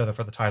will play each other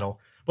for the title.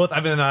 Both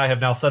Evan and I have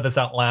now said this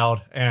out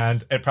loud,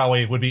 and it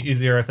probably would be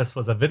easier if this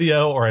was a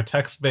video or a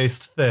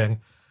text-based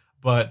thing,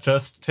 but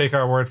just take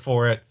our word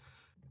for it.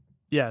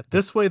 Yeah,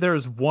 this way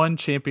there's one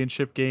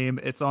championship game.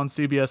 It's on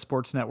CBS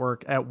Sports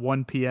Network at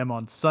 1 p.m.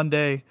 on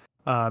Sunday,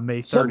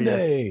 May 30th.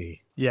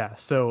 Sunday. Yeah,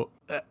 so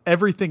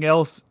everything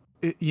else,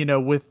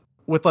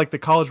 with like the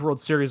College World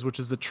Series, which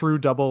is a true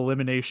double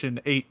elimination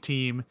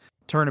 8-team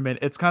tournament,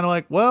 it's kind of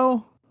like,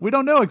 well, we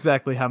don't know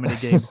exactly how many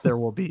games there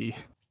will be.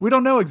 We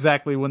don't know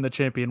exactly when the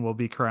champion will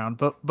be crowned,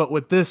 but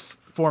with this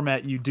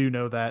format, you do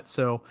know that.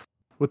 So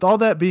with all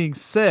that being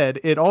said,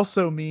 it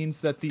also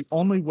means that the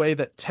only way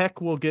that Tech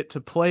will get to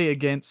play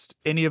against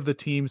any of the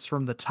teams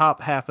from the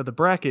top half of the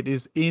bracket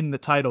is in the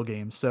title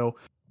game. So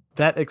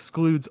that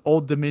excludes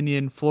Old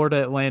Dominion,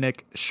 Florida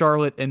Atlantic,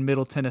 Charlotte, and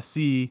Middle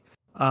Tennessee,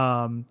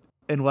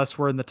 unless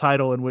we're in the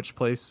title, in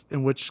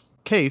which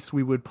case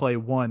we would play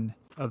one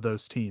of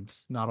those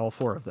teams, not all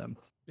 4 of them.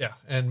 Yeah,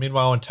 and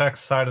meanwhile, on Tech's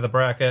side of the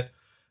bracket,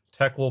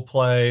 Tech will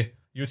play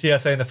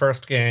UTSA in the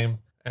first game,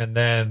 and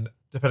then,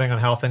 depending on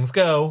how things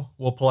go,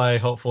 we'll play,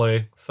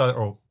 hopefully,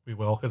 or we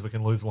will, because we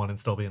can lose one and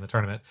still be in the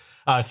tournament,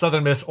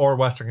 Southern Miss or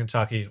Western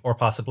Kentucky, or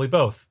possibly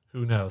both.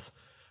 Who knows?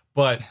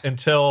 But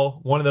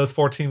until one of those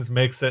 4 teams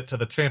makes it to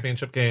the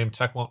championship game,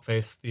 Tech won't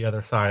face the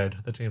other side,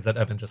 the teams that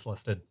Evan just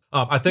listed.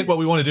 I think what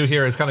we want to do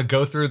here is kind of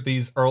go through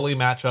these early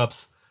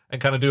matchups and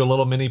kind of do a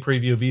little mini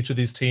preview of each of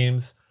these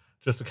teams,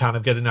 just to kind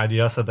of get an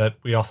idea so that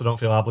we also don't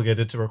feel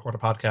obligated to record a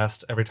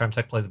podcast every time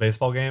Tech plays a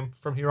baseball game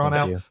from here on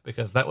out,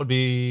 because that would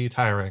be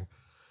tiring.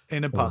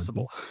 And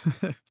impossible.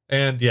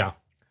 And yeah.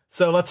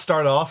 So let's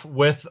start off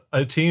with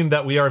a team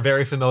that we are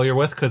very familiar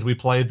with because we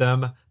played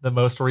them the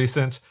most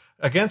recent,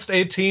 against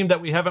a team that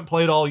we haven't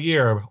played all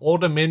year, Old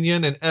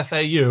Dominion and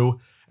FAU,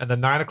 and the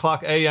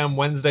 9:00 a.m.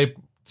 Wednesday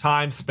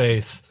time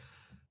space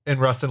in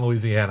Ruston,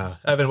 Louisiana.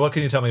 Evan, what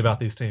can you tell me about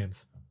these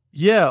teams?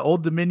 Yeah,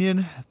 Old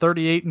Dominion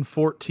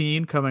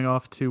 38-14, coming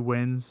off 2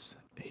 wins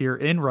here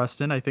in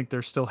Ruston. I think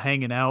they're still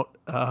hanging out,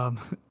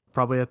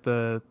 probably at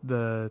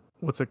the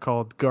what's it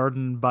called,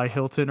 Garden by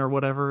Hilton or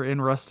whatever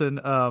in Ruston.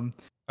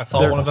 I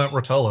saw one of them at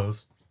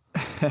Rotolo's.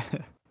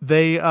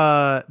 They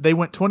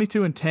went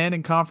 22-10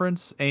 in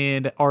conference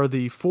and are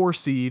the 4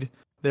 seed.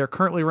 They're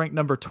currently ranked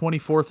number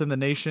 24th in the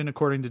nation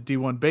according to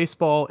D1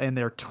 Baseball, and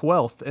they're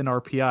 12th in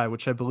RPI,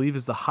 which I believe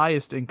is the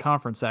highest in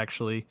conference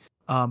actually.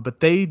 But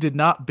they did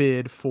not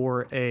bid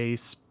for a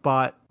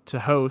spot to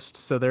host,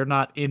 so they're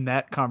not in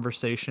that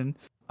conversation.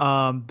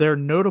 Their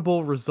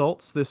notable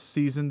results this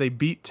season: they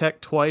beat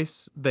Tech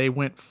twice. They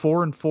went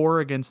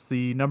 4-4 against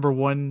the number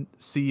 1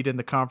 seed in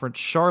the conference,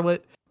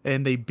 Charlotte,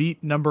 and they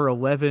beat number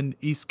 11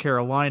 East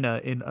Carolina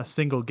in a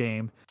single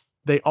game.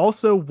 They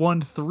also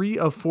won 3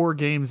 of 4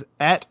 games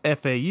at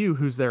FAU,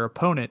 who's their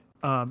opponent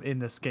in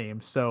this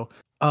game. So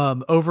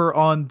Over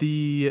on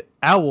the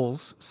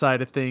Owls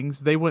side of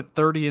things, they went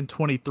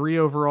 30-23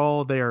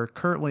 overall. They are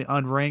currently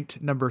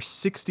unranked, number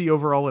 60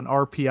 overall in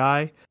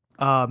RPI.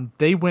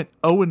 They went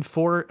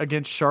 0-4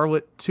 against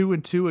Charlotte,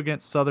 2-2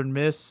 against Southern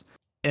Miss,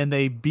 and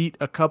they beat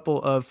a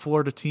couple of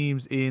Florida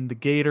teams in the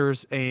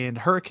Gators and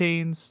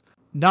Hurricanes.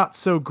 Not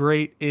so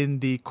great in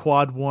the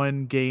quad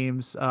 1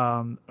 games.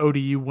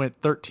 ODU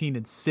went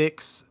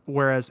 13-6,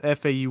 whereas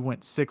FAU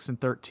went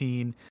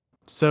 6-13.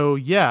 So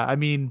yeah, I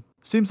mean,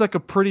 seems like a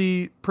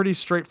pretty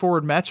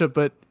straightforward matchup,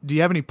 but do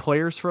you have any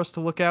players for us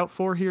to look out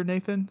for here,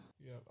 Nathan?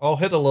 Yeah. I'll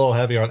hit a little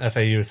heavier on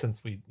FAU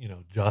since we,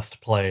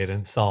 just played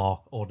and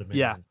saw Old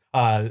Dominion.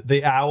 Yeah.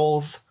 The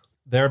Owls,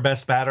 their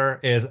best batter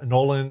is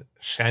Nolan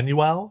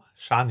Shanuel,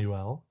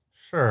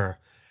 sure.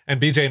 And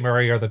BJ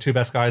Murray are the two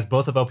best guys,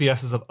 both of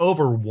OPSs of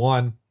over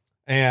 1.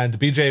 And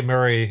BJ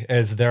Murray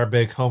is their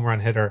big home run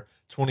hitter.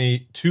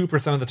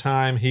 22% of the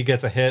time he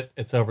gets a hit,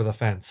 it's over the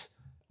fence.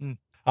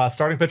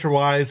 Starting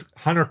pitcher-wise,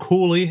 Hunter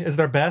Cooley is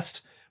their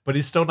best, but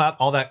he's still not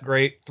all that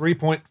great.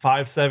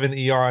 3.57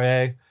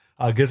 ERA,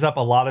 gives up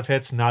a lot of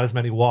hits, not as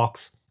many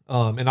walks,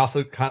 and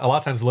also a lot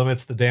of times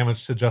limits the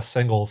damage to just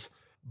singles.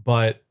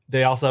 But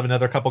they also have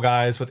another couple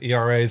guys with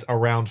ERAs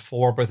around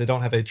 4, but they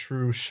don't have a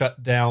true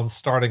shutdown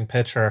starting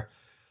pitcher.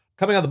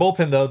 Coming out of the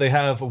bullpen, though, they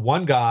have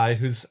one guy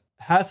who's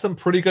has some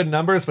pretty good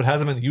numbers, but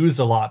hasn't been used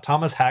a lot.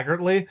 Thomas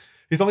Haggerty.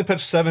 He's only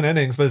pitched 7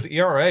 innings, but his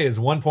ERA is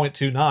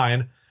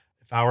 1.29.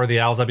 If I were the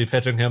Owls, I'd be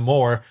pitching him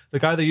more. The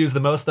guy they use the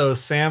most, though,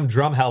 is Sam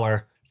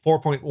Drumheller,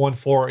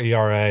 4.14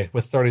 ERA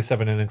with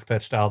 37 innings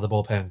pitched out of the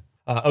bullpen.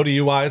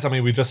 ODU-wise, I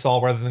mean, we just saw,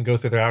 rather than go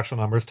through their actual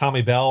numbers,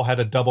 Tommy Bell had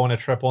a double and a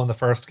triple in the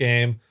first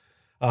game.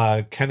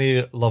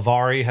 Kenny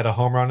Lavari had a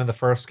home run in the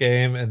first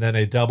game and then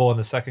a double in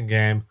the second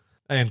game.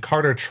 And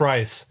Carter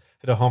Trice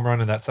hit a home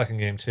run in that second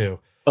game, too.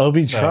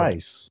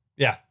 Trice.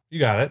 Yeah, you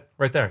got it.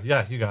 Right there.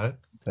 Yeah, you got it.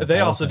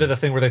 They also did a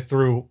thing where they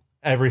threw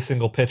every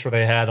single pitcher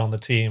they had on the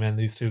team in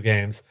these 2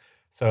 games.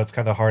 So it's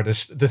kind of hard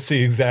to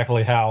see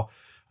exactly how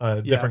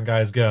different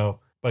guys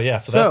go. But yeah,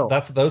 so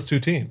that's those 2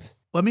 teams.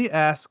 Let me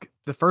ask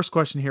the first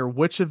question here.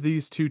 Which of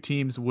these 2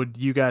 teams would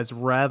you guys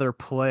rather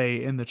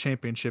play in the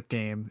championship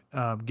game,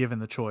 given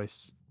the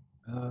choice?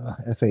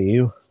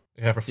 FAU.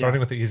 Yeah, we're starting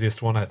with the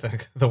easiest one, I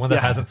think. The one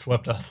that hasn't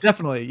swept us.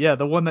 Definitely. Yeah,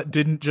 the one that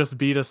didn't just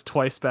beat us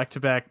twice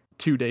back-to-back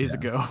 2 days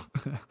ago.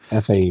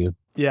 FAU.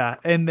 Yeah,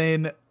 and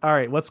then, all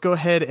right, let's go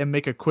ahead and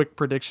make a quick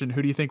prediction.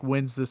 Who do you think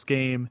wins this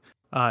game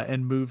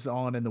and moves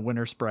on in the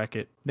winner's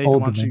bracket? Nathan,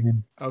 Old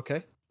Dominion.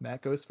 Okay,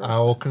 Matt goes first. I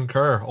will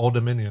concur. Old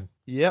Dominion.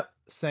 Yep,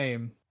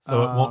 same.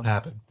 So it won't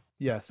happen.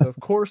 Yeah, so of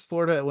course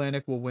Florida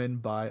Atlantic will win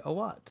by a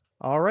lot.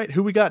 All right,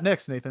 who we got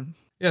next, Nathan?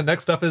 Yeah,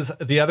 next up is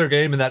the other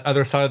game in that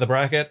other side of the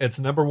bracket. It's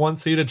number 1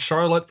 seeded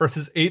Charlotte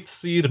versus 8th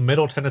seed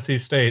Middle Tennessee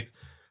State.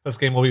 This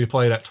game will be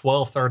played at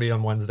 12:30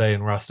 on Wednesday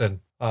in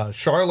Ruston.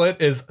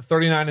 Charlotte is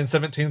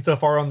 39-17 so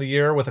far on the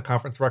year with a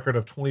conference record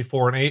of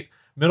 24-8.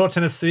 Middle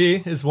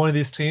Tennessee is one of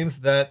these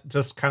teams that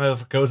just kind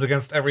of goes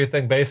against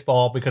everything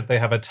baseball because they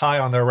have a tie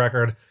on their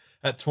record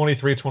at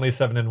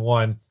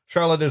 23-27-1.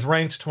 Charlotte is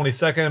ranked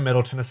 22nd.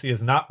 Middle Tennessee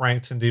is not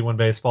ranked in D1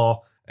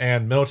 baseball.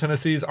 And Middle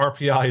Tennessee's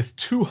RPI is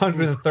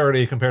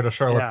 230 compared to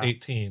Charlotte's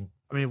 18.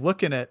 I mean,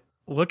 looking at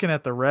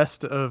the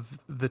rest of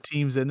the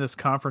teams in this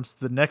conference,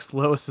 the next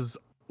lowest is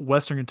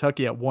Western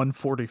Kentucky at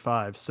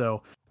 145.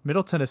 So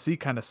Middle Tennessee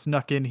kind of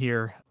snuck in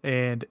here,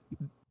 and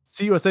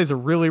CUSA is a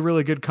really,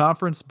 really good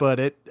conference, but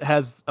it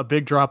has a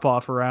big drop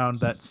off around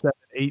that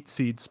 7-8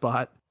 seed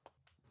spot.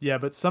 Yeah,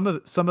 but some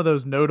of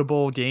those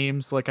notable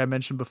games, like I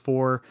mentioned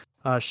before,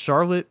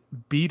 Charlotte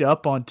beat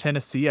up on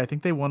Tennessee. I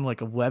think they won like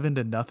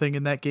 11-0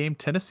 in that game.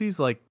 Tennessee's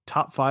like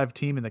top 5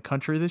 team in the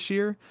country this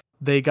year.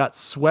 They got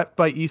swept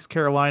by East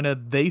Carolina.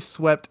 They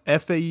swept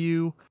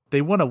FAU.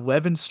 They won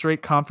 11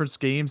 straight conference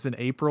games in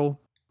April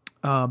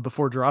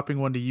before dropping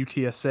one to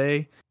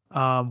UTSA.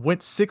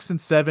 Went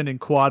 6-7 in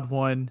quad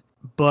 1,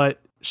 but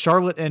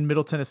Charlotte and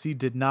Middle Tennessee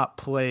did not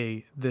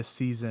play this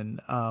season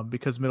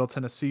because Middle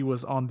Tennessee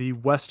was on the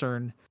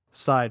western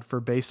side for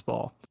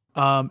baseball.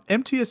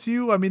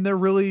 MTSU, I mean, they're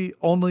really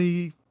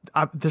only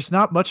there's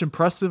not much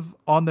impressive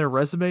on their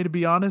resume, to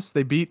be honest.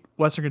 They beat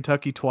Western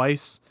Kentucky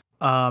twice.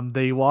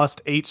 They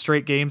lost 8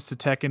 straight games to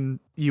Tech and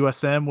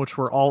USM, which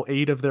were all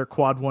 8 of their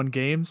quad 1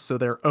 games. So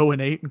they're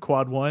 0-8 in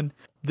quad 1.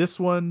 This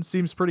one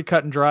seems pretty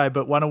cut and dry,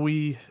 but why don't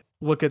we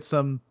look at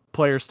some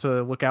players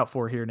to look out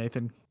for here,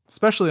 Nathan,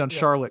 especially on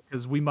Charlotte,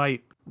 because we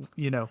might,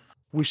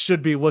 we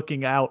should be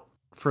looking out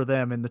for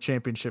them in the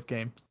championship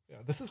game. Yeah,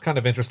 this is kind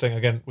of interesting.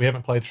 Again, we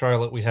haven't played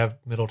Charlotte. We have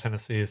Middle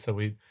Tennessee, so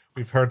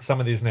we've heard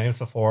some of these names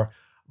before.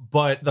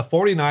 But the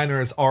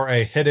 49ers are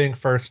a hitting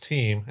first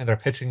team, and their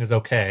pitching is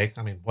okay.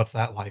 I mean, what's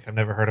that like? I've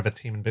never heard of a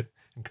team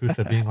in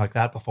Coosa being like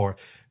that before.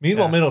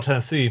 Meanwhile, Middle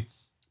Tennessee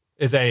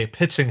is a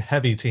pitching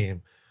heavy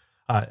team.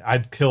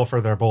 I'd kill for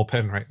their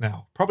bullpen right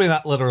now. Probably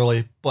not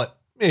literally, but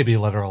maybe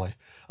literally.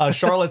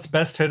 Charlotte's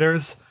best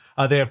hitters,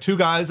 they have 2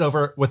 guys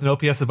with an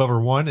OPS of over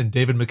 1, and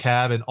David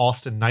McCabe and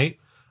Austin Knight.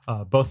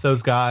 Both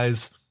those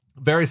guys,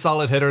 very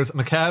solid hitters.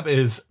 McCabe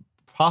is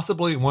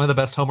possibly one of the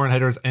best home run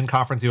hitters in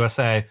Conference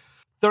USA.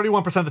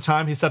 31% of the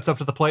time he steps up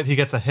to the plate, he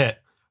gets a hit.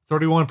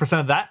 31%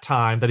 of that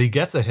time that he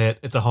gets a hit,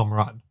 it's a home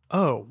run.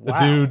 Oh,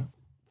 wow.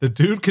 The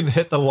dude can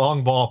hit the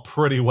long ball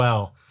pretty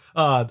well.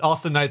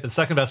 Austin Knight, the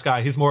second best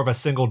guy, he's more of a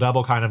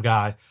single-double kind of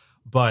guy.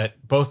 But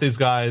both these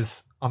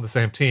guys on the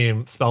same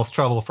team spells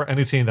trouble for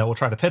any team that will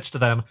try to pitch to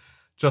them,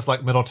 just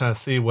like Middle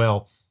Tennessee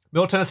will.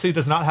 Middle Tennessee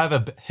does not have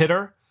a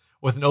hitter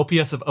with an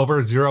OPS of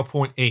over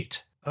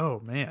 0.8. Oh,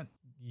 man.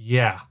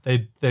 Yeah,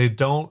 they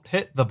don't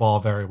hit the ball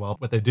very well.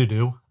 What they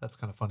do, that's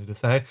kind of funny to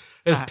say,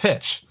 is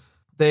pitch.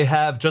 They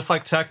have, just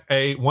like Tech,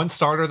 one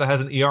starter that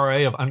has an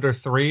ERA of under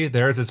 3.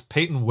 Theirs is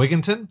Peyton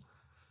Wigginton,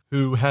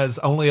 who has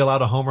only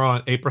allowed a home run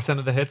on 8%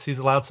 of the hits he's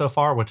allowed so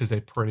far, which is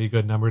a pretty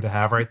good number to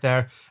have right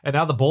there. And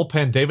now the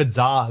bullpen, David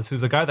Zaz,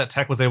 who's a guy that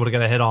Tech was able to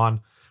get a hit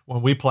on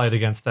when we played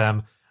against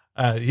them.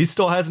 He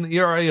still has an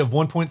ERA of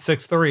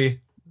 1.63.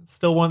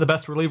 Still one of the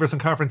best relievers in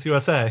Conference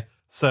USA.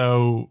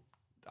 So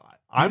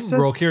I'm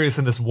real curious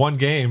in this one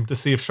game to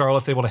see if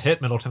Charlotte's able to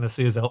hit Middle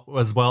Tennessee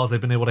as well as they've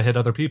been able to hit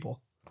other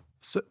people.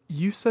 So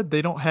you said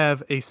they don't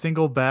have a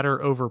single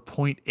batter over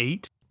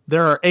 0.8?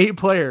 There are 8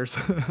 players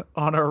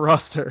on our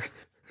roster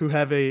who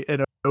have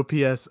an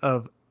OPS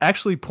of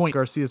actually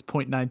Garcia's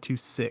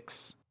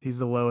 0.926. He's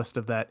the lowest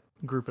of that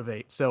group of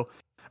 8. So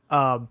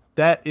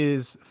that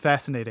is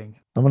fascinating.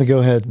 I'm going to go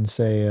ahead and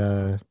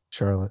say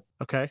Charlotte.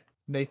 Okay.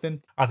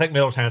 Nathan? I think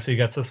Middle Tennessee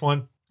gets this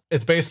one.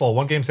 It's baseball.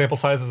 1-game sample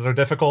sizes are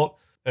difficult.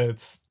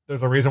 There's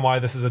a reason why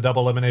this is a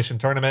double elimination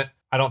tournament.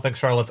 I don't think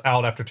Charlotte's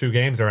out after 2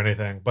 games or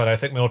anything, but I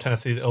think Middle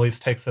Tennessee at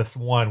least takes this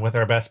one with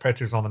their best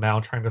pitchers on the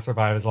mound trying to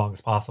survive as long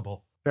as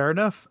possible. Fair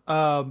enough.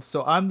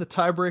 So I'm the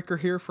tiebreaker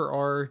here for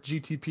our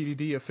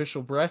GTPDD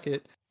official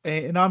bracket,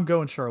 and I'm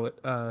going Charlotte.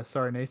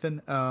 Sorry,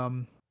 Nathan.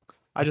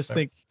 I just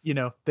think,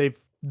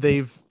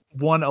 they've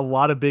won a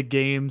lot of big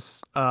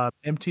games.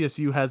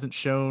 MTSU hasn't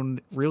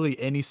shown really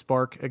any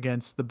spark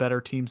against the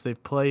better teams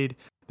they've played.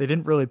 They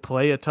didn't really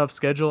play a tough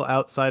schedule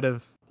outside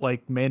of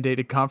like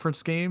mandated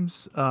conference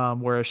games,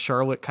 whereas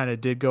Charlotte kind of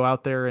did go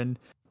out there and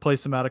play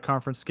some out of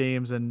conference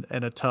games and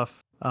a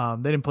tough.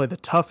 They didn't play the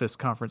toughest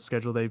conference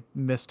schedule. They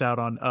missed out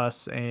on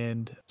us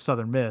and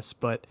Southern Miss.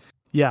 But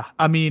yeah,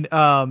 I mean,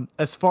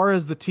 as far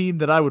as the team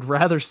that I would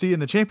rather see in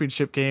the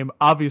championship game,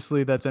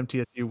 obviously that's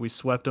MTSU. We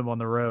swept them on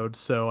the road.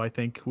 So I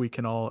think we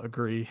can all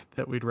agree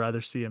that we'd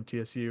rather see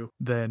MTSU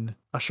than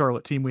a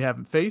Charlotte team we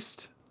haven't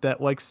faced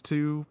that likes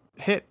to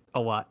hit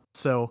a lot.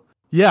 So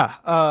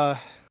yeah,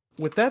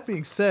 with that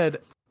being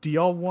said, do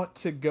y'all want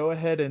to go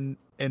ahead and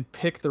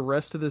pick the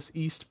rest of this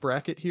East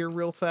bracket here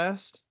real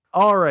fast?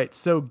 All right,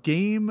 so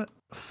game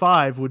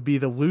 5 would be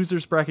the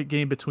losers bracket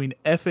game between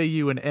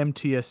FAU and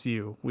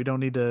MTSU. We don't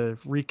need to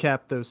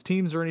recap those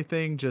teams or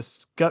anything,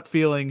 just gut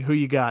feeling. Who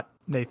you got,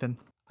 Nathan?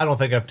 I don't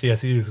think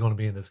MTSU is going to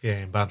be in this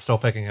game, but I'm still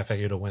picking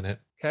FAU to win it.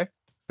 Okay,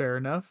 fair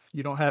enough.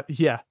 You don't have,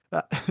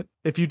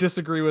 if you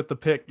disagree with the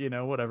pick,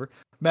 whatever.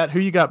 Matt, who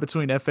you got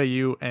between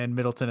FAU and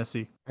Middle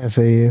Tennessee?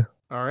 FAU.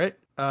 All right,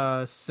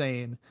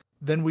 sane.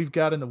 Then we've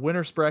got in the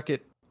winners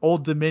bracket,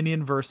 Old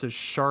Dominion versus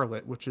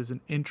Charlotte, which is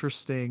an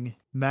interesting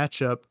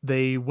matchup.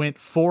 They went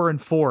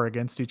 4-4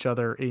 against each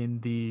other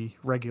in the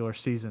regular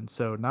season,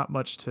 so not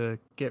much to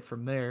get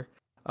from there.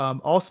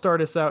 I'll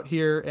start us out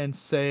here and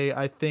say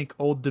I think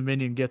Old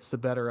Dominion gets the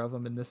better of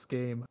them in this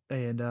game.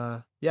 And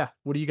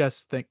what do you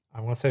guys think?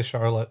 I want to say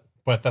Charlotte,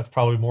 but that's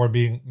probably more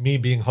me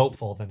being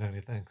hopeful than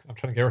anything. I'm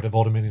trying to get rid of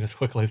Old Dominion as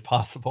quickly as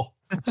possible.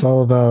 It's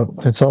all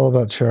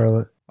about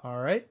Charlotte. All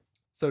right.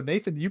 So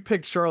Nathan, you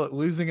picked Charlotte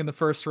losing in the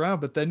first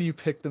round, but then you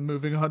picked them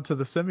moving on to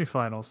the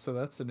semifinals. So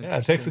that's an interesting... Yeah,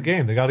 it takes a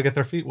game. They got to get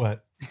their feet wet.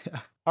 Yeah.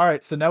 All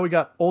right. So now we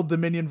got Old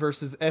Dominion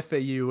versus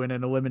FAU in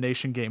an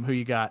elimination game. Who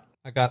you got?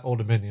 I got Old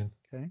Dominion.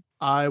 Okay.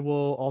 I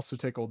will also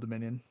take Old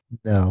Dominion.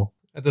 No.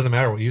 It doesn't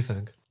matter what you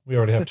think. We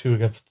already have 2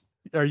 against...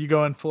 Are you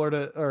going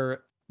Florida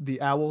or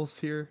the Owls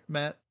here,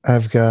 Matt?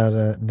 I've got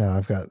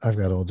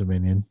Old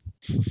Dominion.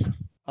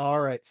 All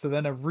right, so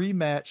then a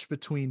rematch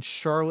between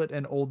Charlotte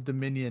and Old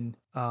Dominion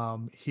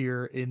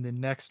here in the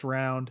next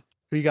round.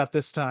 Who you got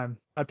this time?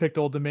 I picked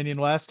Old Dominion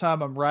last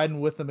time. I'm riding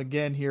with them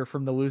again here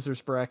from the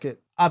losers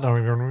bracket. I don't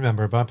even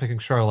remember, but I'm picking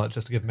Charlotte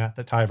just to give Matt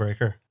the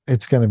tiebreaker.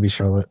 It's going to be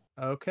Charlotte.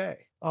 Okay.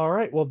 All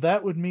right, well,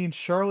 that would mean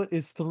Charlotte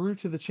is through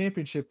to the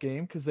championship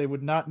game because they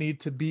would not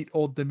need to beat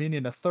Old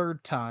Dominion a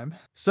third time.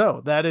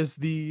 So that is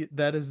the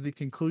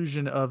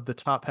conclusion of the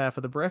top half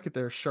of the bracket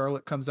there.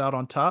 Charlotte comes out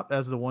on top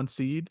as the 1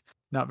 seed.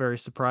 Not very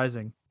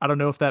surprising. I don't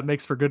know if that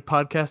makes for good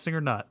podcasting or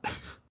not.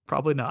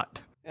 Probably not.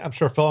 Yeah, I'm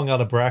sure filling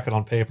out a bracket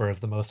on paper is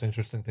the most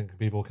interesting thing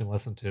people can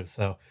listen to.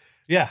 So,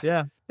 yeah.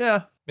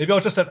 Maybe I'll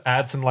just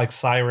add some like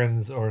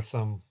sirens or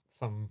some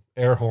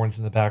air horns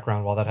in the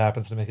background while that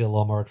happens to make it a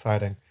little more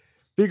exciting.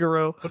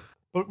 Figaro.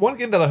 But one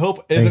game that I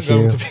hope isn't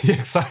going to be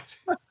exciting.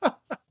 But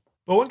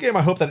one game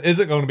I hope that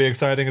isn't going to be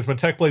exciting is when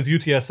Tech plays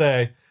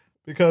UTSA,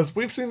 because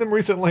we've seen them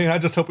recently, and I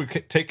just hope we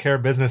take care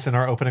of business in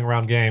our opening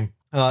round game.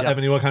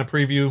 Evan, you want to kind of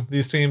preview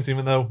these teams,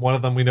 even though one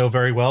of them we know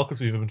very well because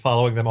we've been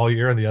following them all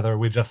year, and the other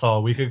we just saw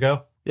a week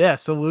ago? Yeah,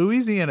 so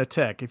Louisiana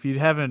Tech, if you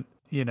haven't,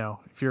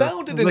 if you're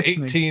founded listening,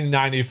 in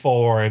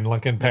 1894 in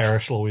Lincoln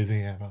Parish,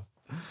 Louisiana.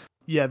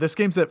 Yeah, this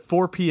game's at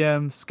 4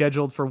 p.m.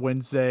 scheduled for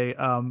Wednesday.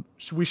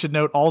 We should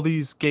note all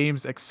these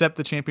games except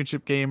the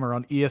championship game are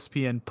on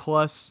ESPN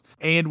Plus,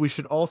 and we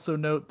should also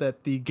note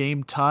that the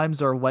game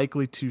times are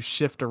likely to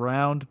shift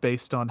around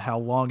based on how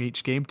long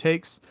each game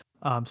takes.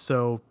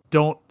 So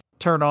don't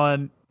turn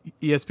on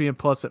ESPN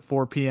Plus at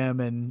 4 p.m.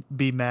 and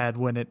be mad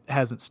when it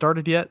hasn't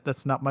started yet.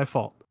 That's not my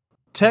fault.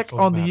 Tech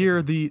on the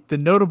year, the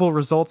notable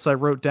results I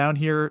wrote down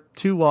here: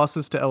 2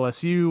 losses to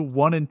LSU,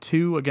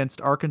 1-2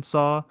 against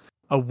Arkansas,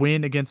 a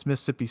win against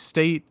Mississippi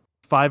State,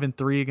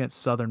 5-3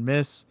 against Southern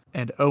Miss,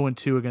 and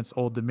 0-2 against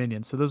Old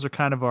Dominion. So those are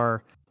kind of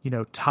our,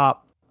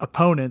 top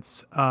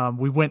opponents.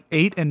 We went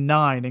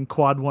 8-9 in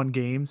quad 1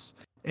 games,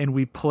 and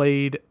we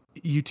played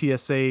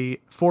UTSA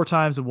 4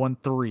 times and won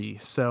 3.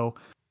 So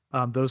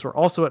those were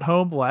also at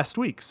home last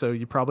week. So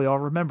you probably all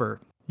remember.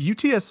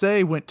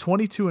 UTSA went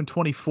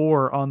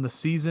 22-24 on the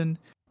season.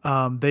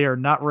 They are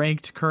not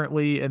ranked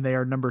currently, and they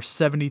are number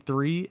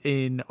 73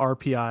 in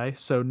RPI.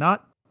 So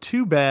not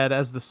too bad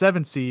as the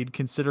 7 seed,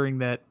 considering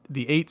that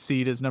the 8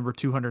 seed is number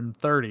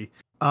 230.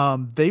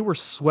 They were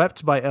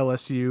swept by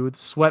LSU,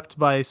 swept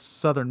by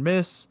Southern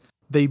Miss.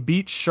 They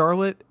beat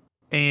Charlotte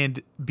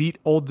and beat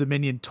Old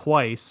Dominion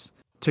twice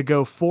to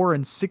go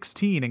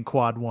 4-16 in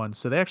quad 1.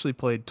 So they actually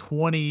played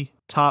 20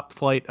 top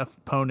flight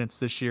opponents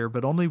this year,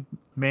 but only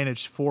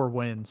managed 4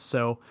 wins.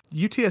 So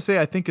UTSA,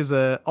 I think, is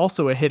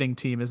also a hitting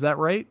team. Is that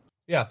right?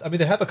 Yeah, I mean,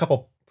 they have a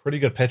couple pretty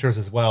good pitchers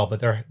as well, but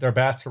their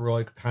bats are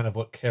really kind of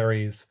what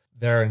carries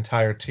their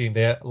entire team.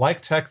 They,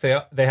 like Tech,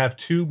 they have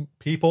 2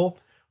 people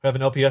who have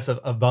an OPS of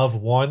above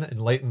 1 in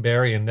Leighton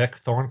Berry and Nick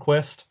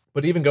Thornquist.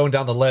 But even going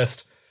down the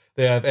list,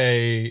 they have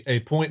a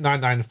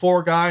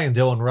 .994 guy in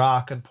Dylan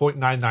Rock, and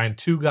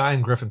 .992 guy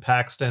in Griffin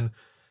Paxton.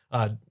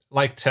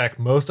 Like Tech,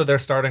 most of their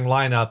starting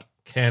lineup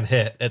can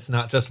hit. It's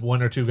not just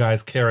 1 or 2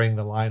 guys carrying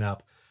the lineup.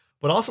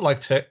 But also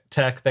like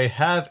Tech, they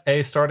have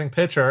a starting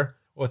pitcher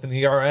with an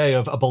ERA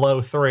of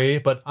below 3,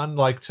 but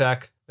unlike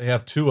Tech, they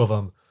have 2 of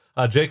them.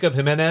 Jacob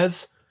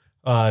Jimenez,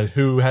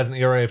 who has an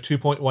ERA of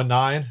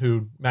 2.19,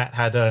 who Matt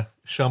had to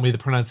show me the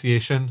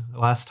pronunciation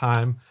last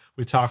time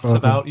we talked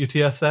about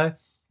UTSA.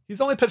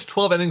 He's only pitched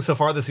 12 innings so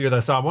far this year, though,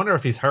 so I wonder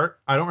if he's hurt.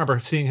 I don't remember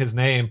seeing his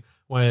name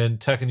when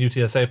Tech and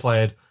UTSA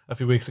played a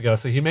few weeks ago,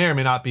 so he may or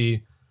may not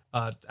be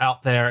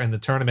out there in the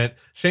tournament.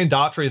 Shane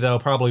Daughtry, though,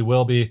 probably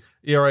will be.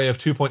 ERA of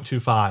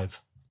 2.25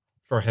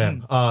 for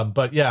him.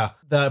 But yeah,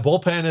 the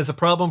bullpen is a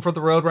problem for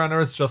the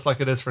Roadrunners, just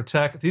like it is for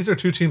Tech. These are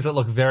 2 teams that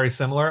look very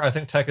similar. I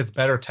think Tech is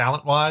better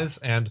talent-wise,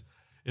 and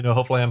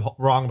hopefully I'm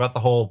wrong about the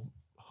whole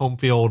home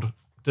field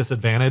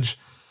disadvantage.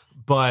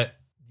 But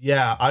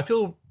yeah, I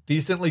feel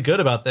decently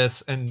good about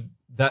this, and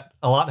that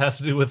a lot has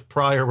to do with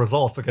prior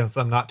results against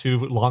them not too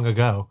long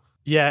ago.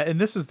 Yeah, and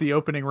this is the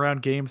opening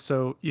round game,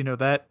 so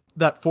that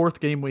 4th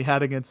game we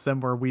had against them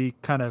where we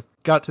kind of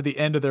got to the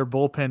end of their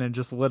bullpen and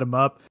just lit them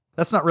up.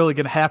 That's not really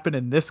going to happen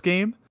in this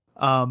game,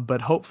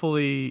 but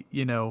hopefully,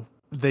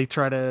 they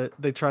try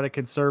to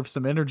conserve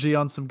some energy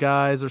on some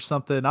guys or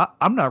something.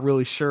 I'm not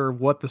really sure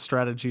what the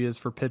strategy is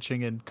for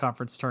pitching in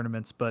conference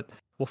tournaments, but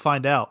we'll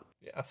find out.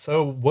 Yeah,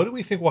 so what do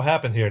we think will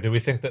happen here? Do we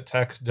think that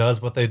Tech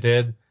does what they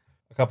did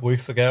a couple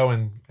weeks ago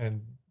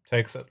and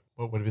takes it,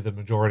 what would be the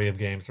majority of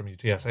games from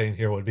UTSA, and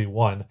here would be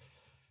 1,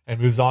 and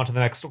moves on to the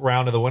next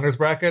round of the winner's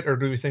bracket? Or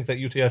do we think that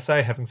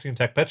UTSA, having seen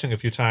Tech pitching a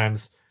few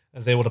times,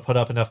 is able to put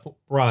up enough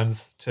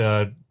runs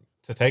to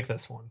take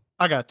this one?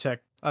 I got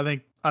Tech. I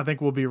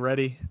think we'll be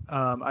ready.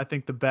 I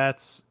think the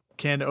bats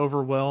can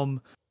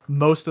overwhelm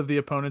most of the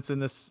opponents in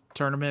this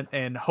tournament,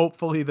 and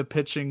hopefully the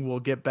pitching will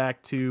get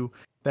back to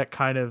that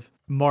kind of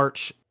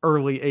March,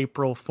 early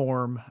April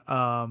form.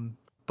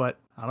 But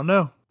I don't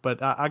know.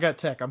 But I got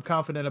Tech. I'm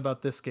confident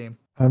about this game.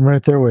 I'm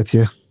right there with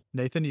you.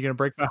 Nathan, you going to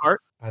break my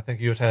heart? I think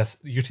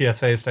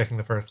UTSA is taking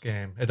the first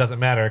game. It doesn't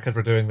matter because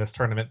we're doing this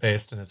tournament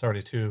based and it's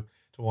already 2-1.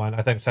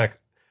 I think Tech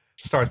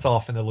starts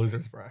off in the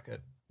loser's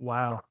bracket.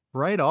 Wow.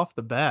 Right off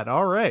the bat.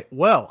 All right.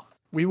 Well,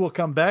 we will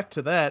come back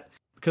to that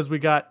because we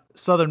got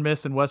Southern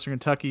Miss and Western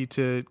Kentucky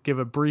to give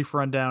a brief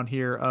rundown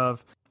here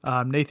of.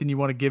 Nathan, you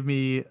want to give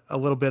me a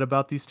little bit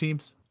about these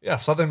teams? Yeah,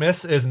 Southern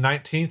Miss is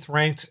 19th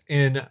ranked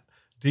in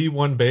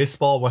D1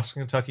 baseball.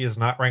 Western Kentucky is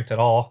not ranked at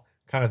all.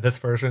 Kind of this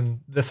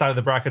side of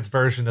the bracket's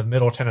version of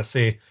Middle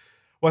Tennessee.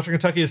 Western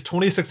Kentucky is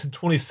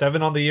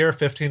 26-27 on the year,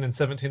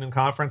 15-17 in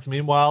conference.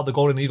 Meanwhile, the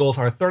Golden Eagles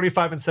are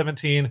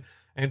 35-17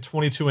 and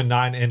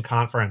 22-9 in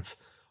conference.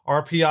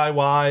 RPI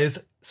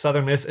wise,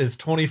 Southern Miss is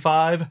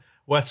 25,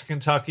 Western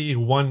Kentucky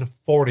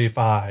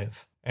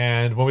 145.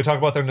 And when we talk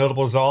about their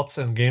notable results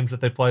and games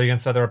that they play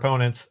against other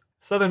opponents,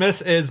 Southern Miss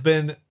has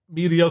been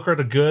mediocre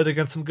to good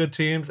against some good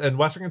teams, and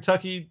Western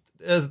Kentucky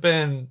has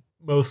been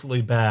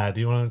mostly bad.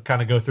 Do you want to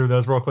kind of go through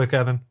those real quick,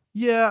 Evan?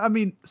 Yeah, I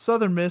mean,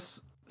 Southern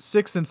Miss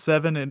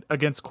 6-7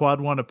 against quad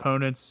 1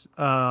 opponents,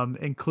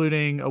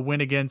 including a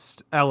win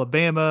against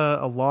Alabama,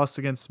 a loss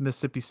against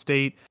Mississippi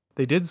State.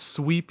 They did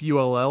sweep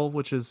ULL,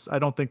 which is, I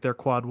don't think they're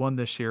quad 1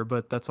 this year,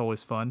 but that's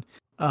always fun.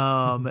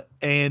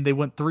 And they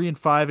went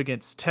 3-5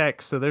 against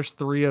Tech. So there's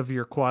 3 of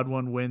your quad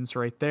 1 wins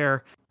right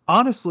there.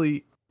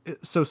 Honestly,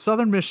 so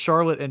Southern Miss,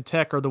 Charlotte, and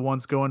Tech are the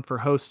ones going for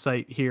host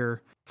site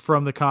here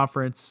from the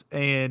conference,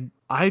 and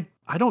I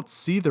don't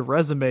see the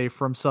resume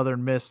from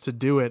Southern Miss to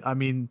do it. I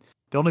mean,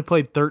 they only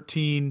played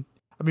 13.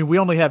 I mean, we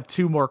only have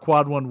 2 more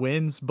quad 1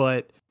 wins,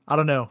 but I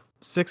don't know.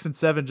 6 and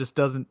 7 just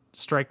doesn't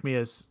strike me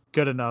as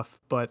good enough,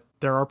 but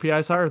their RPI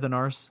is higher than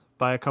ours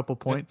by a couple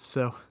points.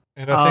 So,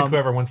 and I think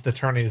whoever wins the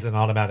tourney is an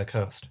automatic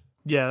host.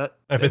 Yeah.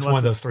 If it's one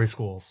of those 3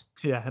 schools.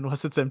 Yeah,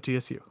 unless it's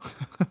MTSU.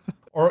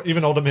 Or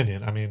even Old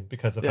Dominion. I mean,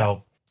 because of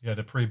how you had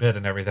to pre-bid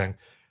and everything.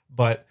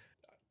 But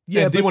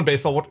yeah, D1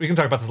 baseball, we can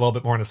talk about this a little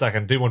bit more in a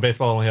second. D1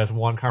 baseball only has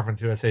 1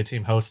 Conference USA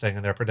team hosting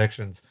in their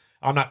predictions.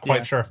 I'm not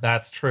quite sure if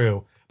that's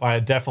true, but I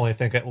definitely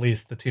think at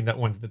least the team that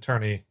wins the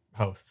tourney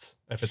hosts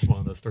if it's one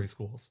of those 3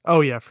 schools.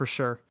 Oh yeah, for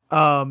sure.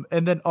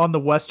 And then on the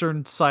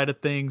Western side of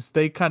things,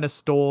 they kind of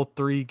stole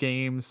 3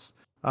 games.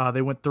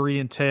 They went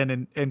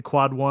 3-10 in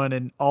quad 1,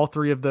 and all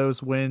 3 of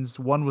those wins,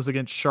 one was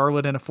against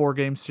Charlotte in a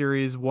 4-game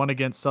series, one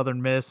against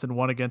Southern Miss, and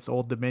one against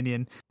Old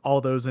Dominion,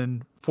 all those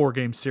in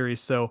 4-game series.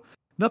 So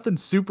nothing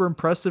super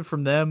impressive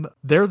from them.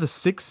 They're the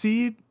 6th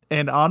seed,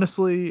 and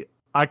honestly,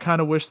 I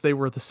kind of wish they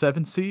were the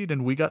 7th seed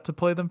and we got to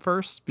play them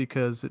first,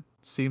 because it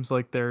seems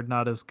like they're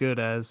not as good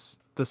as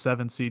the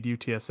 7th seed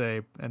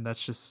UTSA, and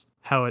that's just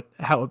how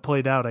it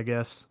played out, I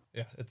guess.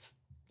 Yeah,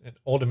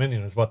 Old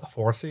Dominion is what, the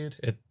 4 seed?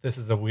 This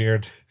is a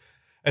weird...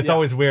 It's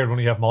always weird when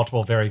you have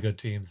multiple very good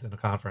teams in a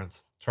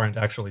conference trying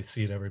to actually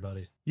seed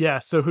everybody. Yeah,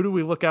 so who do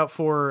we look out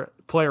for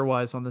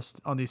player-wise on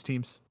these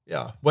teams?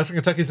 Yeah, Western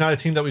Kentucky's not a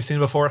team that we've seen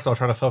before, so I'll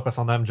try to focus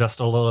on them just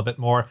a little bit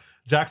more.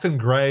 Jackson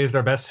Gray is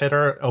their best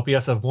hitter,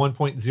 OPS of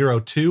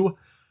 1.02,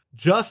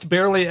 just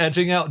barely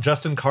edging out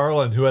Justin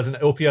Carlin, who has an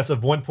OPS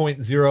of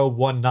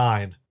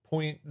 1.019,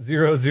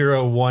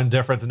 0.001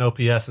 difference in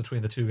OPS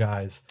between the 2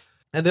 guys.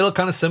 And they look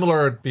kind of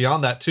similar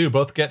beyond that, too.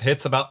 Both get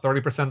hits about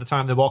 30% of the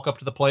time they walk up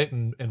to the plate,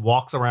 and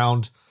walks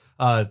around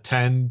 10,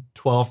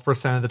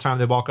 12% of the time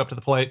they walk up to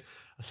the plate.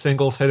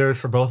 Singles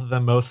hitters for both of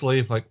them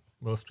mostly, like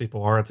most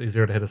people are. It's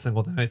easier to hit a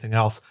single than anything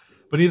else.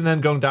 But even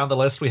then, going down the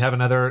list, we have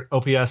another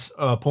OPS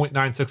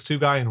 .962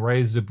 guy in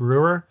Ray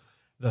Zabrewer,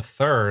 the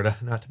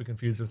 3rd, not to be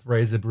confused with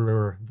Ray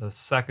Zabrewer, the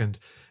 2nd.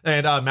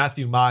 And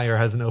Matthew Meyer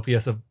has an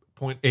OPS of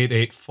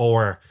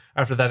 .884.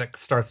 After that, it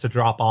starts to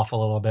drop off a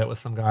little bit with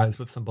some guys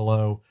with some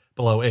below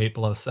 8,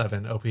 below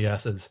 7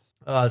 OPSs.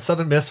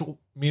 Southern Miss,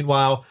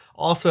 meanwhile,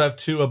 also have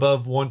 2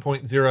 above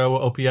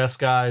 1.0 OPS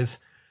guys.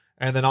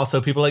 And then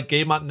also people like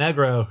Gabe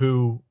Montenegro,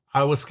 who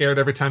I was scared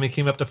every time he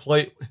came up to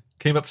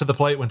the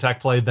plate when Tech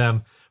played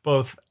them,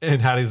 both in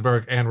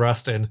Hattiesburg and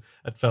Ruston.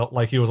 It felt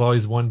like he was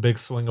always one big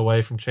swing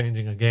away from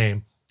changing a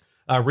game.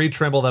 Reed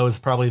Trimble, that was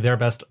probably their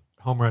best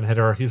home run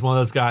hitter. He's one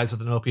of those guys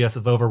with an OPS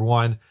of over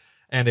 1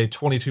 and a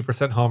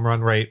 22% home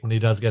run rate when he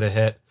does get a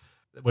hit,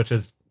 which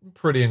is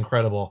pretty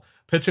incredible.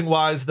 Pitching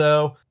wise,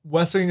 though,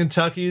 Western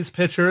Kentucky's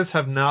pitchers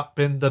have not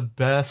been the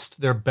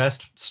best. Their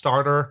best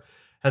starter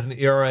has an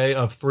ERA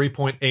of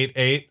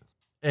 3.88,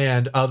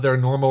 and of their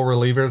normal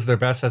relievers, their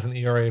best has an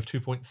ERA of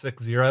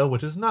 2.60,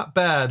 which is not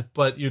bad,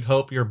 but you'd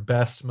hope your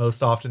best,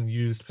 most often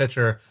used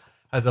pitcher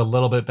has a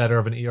little bit better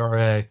of an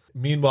ERA.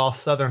 Meanwhile,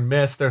 Southern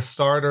Miss, their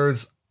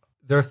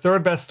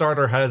 3rd best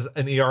starter has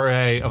an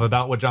ERA of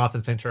about what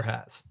Jonathan Fincher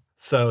has.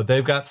 So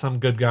they've got some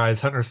good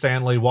guys. Hunter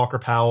Stanley, Walker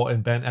Powell,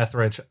 and Ben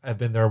Etheridge have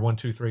been their 1,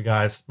 2, 3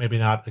 guys. Maybe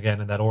not,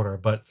 again, in that order,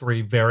 but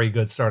 3 very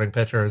good starting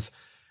pitchers.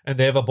 And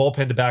they have a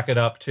bullpen to back it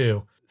up,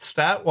 too.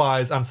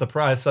 Stat-wise, I'm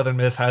surprised Southern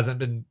Miss hasn't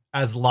been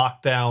as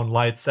locked down,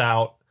 lights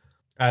out,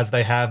 as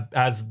they have,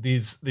 as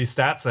these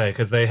stats say,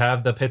 because they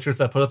have the pitchers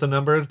that put up the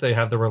numbers. They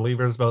have the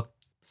relievers, both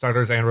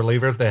starters and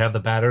relievers. They have the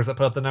batters that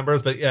put up the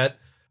numbers, but yet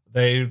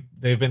they've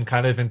been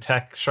kind of in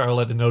Tech,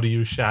 Charlotte, and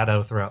ODU's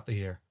shadow throughout the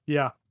year.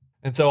 Yeah.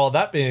 And so all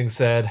that being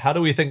said, how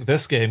do we think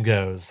this game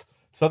goes?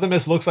 Southern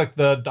Miss looks like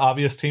the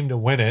obvious team to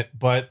win it,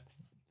 but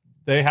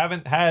they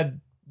haven't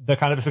had the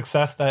kind of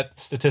success that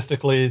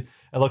statistically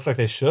it looks like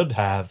they should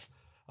have.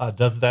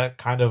 Does that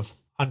kind of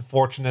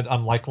unfortunate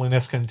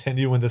unlikeliness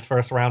continue in this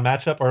first round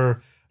matchup,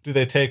 or do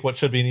they take what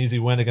should be an easy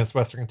win against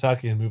Western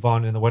Kentucky and move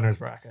on in the winner's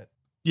bracket?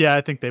 Yeah,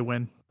 I think they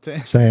win.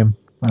 Same.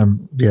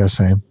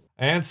 Same.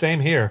 And same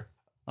here.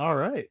 All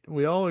right.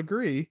 We all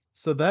agree.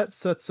 So that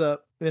sets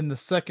up in the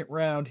second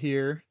round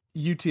here,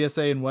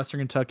 UTSA and Western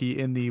Kentucky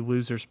in the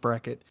losers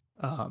bracket,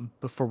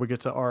 before we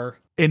get to our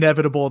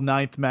inevitable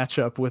 9th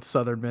matchup with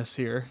Southern Miss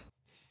here.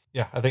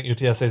 Yeah, I think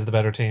UTSA is the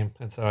better team,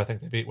 and so I think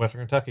they beat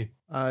Western Kentucky.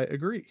 I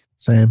agree.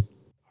 Same.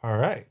 All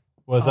right.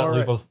 What does that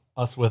leave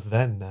us with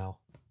then now?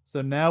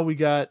 So now we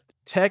got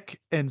Tech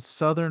and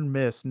Southern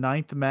Miss,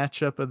 9th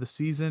matchup of the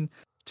season.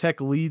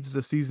 Tech leads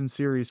the season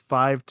series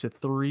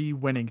 5-3,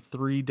 winning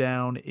 3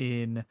 down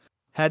in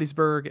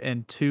Hattiesburg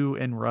and 2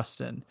 in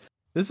Ruston.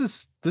 This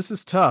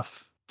is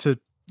tough to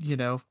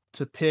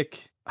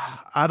pick.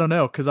 I don't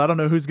know, because I don't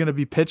know who's going to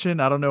be pitching.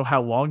 I don't know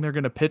how long they're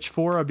going to pitch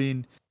for. I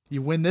mean,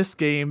 you win this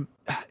game.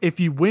 If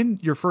you win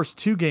your first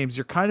 2 games,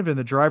 you're kind of in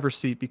the driver's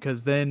seat,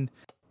 because then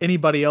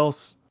anybody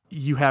else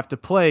you have to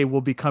play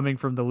will be coming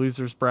from the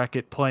losers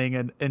bracket playing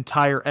an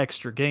entire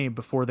extra game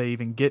before they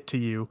even get to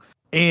you.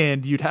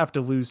 and you'd have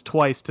to lose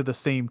twice to the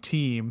same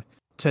team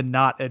to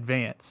not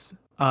advance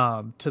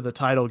to the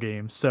title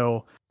game.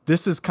 So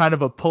this is kind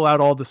of a pull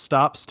out all the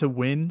stops to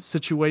win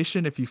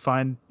situation if you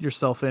find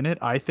yourself in it,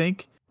 I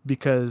think,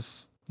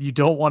 because you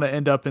don't want to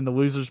end up in the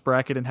losers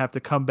bracket and have to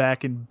come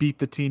back and beat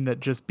the team that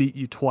just beat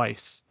you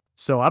twice.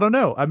 So I don't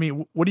know. I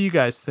mean, what do you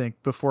guys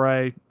think before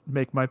I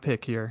make my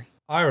pick here?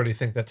 I already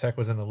think that Tech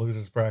was in the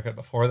losers bracket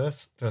before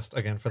this. Just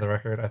again, for the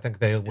record, I think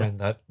they win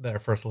their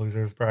first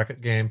losers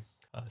bracket game.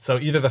 So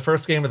either the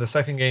first game or the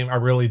second game, I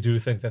really do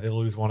think that they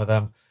lose one of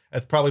them.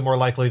 It's probably more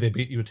likely they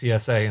beat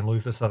UTSA and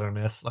lose to Southern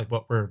Miss, like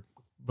what we're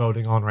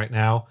voting on right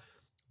now.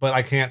 But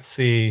I can't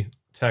see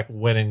Tech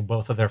winning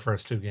both of their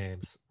first two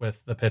games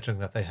with the pitching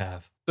that they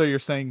have. So you're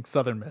saying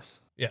Southern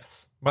Miss?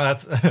 Yes. Well,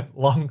 that's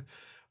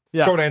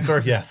short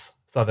answer, yes,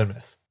 Southern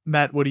Miss.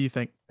 Matt, what do you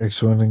think?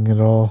 Tech's winning it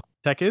all.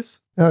 Tech is?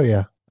 Oh,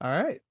 yeah. All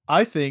right.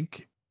 I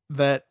think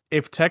that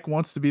if Tech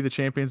wants to be the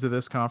champions of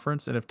this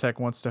conference and if Tech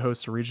wants to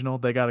host a regional,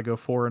 they got to go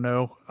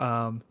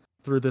 4-0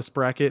 through this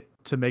bracket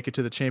to make it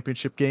to the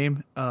championship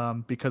game.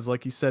 Because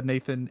like you said,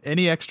 Nathan,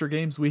 any extra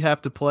games we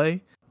have to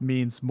play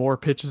means more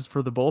pitches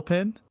for the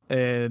bullpen,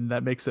 and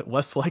that makes it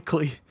less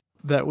likely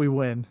that we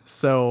win.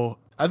 So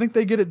I think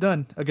they get it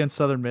done against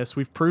Southern Miss.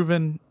 We've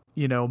proven,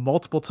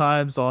 multiple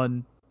times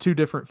on two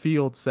different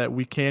fields that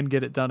we can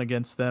get it done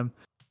against them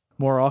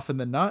more often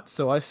than not.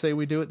 So I say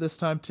we do it this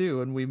time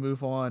too, and we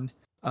move on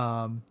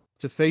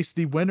to face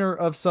the winner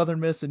of Southern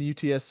Miss and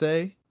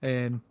UTSA.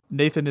 And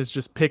Nathan is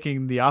just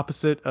picking the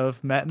opposite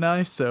of Matt and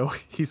I, so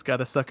he's got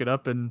to suck it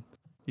up and,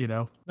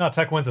 No,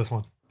 Tech wins this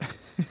one.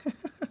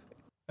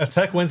 If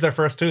Tech wins their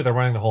first two, they're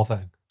winning the whole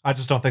thing. I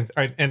just don't think,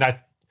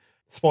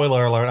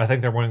 spoiler alert, I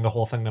think they're winning the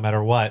whole thing no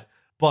matter what.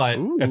 But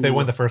if they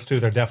win the first two,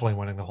 they're definitely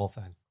winning the whole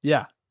thing.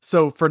 Yeah.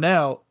 So for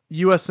now,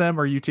 USM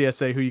or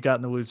UTSA, who you got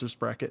in the losers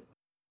bracket?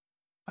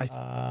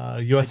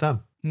 USM.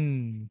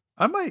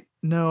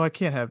 I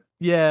can't have.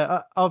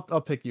 Yeah,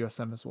 I'll pick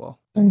USM as well.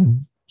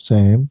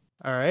 Same.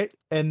 All right.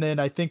 And then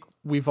I think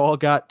we've all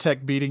got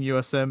Tech beating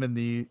USM in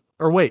the,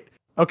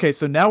 okay,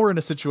 so now we're in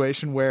a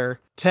situation where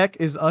Tech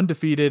is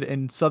undefeated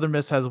and Southern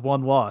Miss has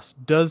one loss.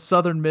 Does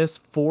Southern Miss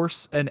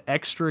force an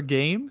extra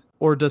game,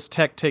 or does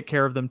Tech take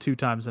care of them 2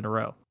 times in a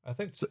row? I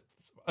think it's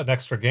an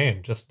extra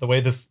game, just the way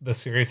this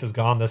series has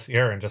gone this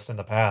year and just in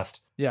the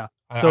past. Yeah.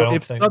 So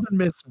if Southern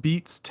Miss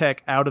beats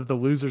Tech out of the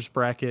losers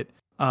bracket,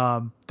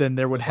 then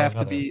there would have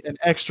to be an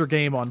extra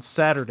game on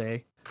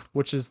Saturday,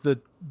 which is the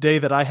day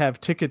that I have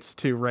tickets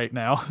to right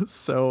now.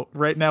 So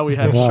right now we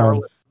have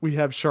Charlotte. We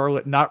have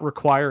Charlotte not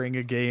requiring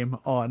a game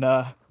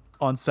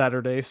on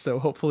Saturday. So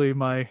hopefully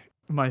my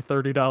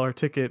 $30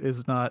 ticket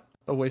is not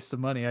a waste of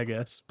money, I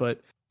guess.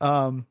 But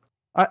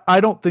I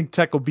don't think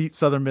Tech will beat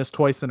Southern Miss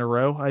twice in a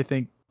row. I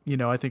think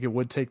it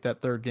would take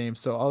that third game.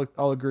 So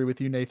I'll agree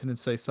with you, Nathan, and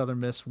say Southern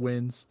Miss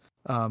wins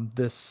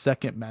this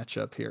second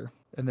matchup here.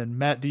 And then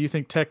Matt, do you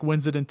think Tech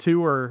wins it in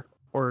 2, or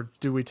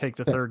do we take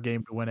the third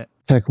game to win it?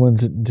 Tech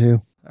wins it in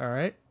 2. All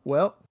right.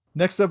 Well,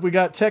 next up we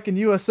got Tech and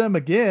USM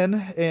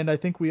again, and I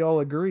think we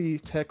all agree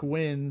Tech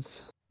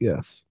wins.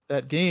 Yes.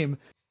 That game,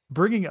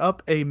 bringing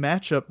up a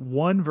matchup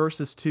 1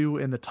 versus 2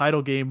 in the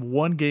title game,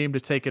 1 game to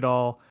take it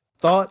all.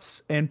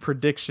 Thoughts and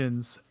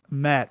predictions.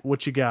 Matt,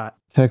 what you got?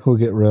 Tech will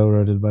get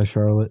railroaded by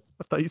Charlotte.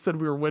 I thought you said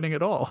we were winning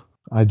it all.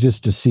 I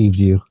just deceived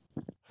you.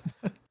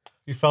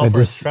 You fell for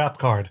his trap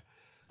card.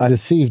 I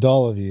deceived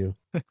all of you.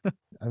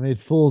 I made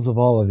fools of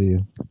all of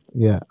you.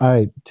 Yeah,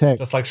 Tech.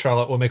 Just like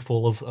Charlotte will make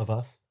fools of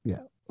us.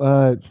 Yeah.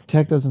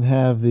 Tech doesn't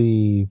have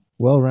the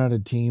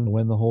well-rounded team to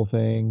win the whole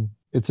thing.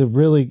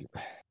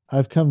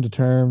 I've come to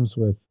grips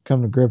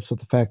with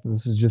the fact that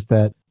this is just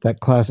that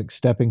classic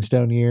stepping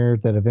stone year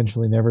that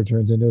eventually never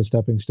turns into a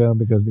stepping stone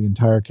because the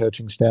entire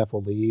coaching staff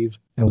will leave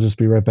and we'll just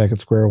be right back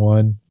at square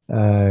one.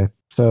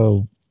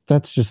 So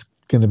that's just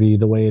going to be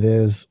the way it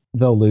is.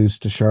 They'll lose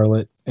to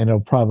Charlotte, and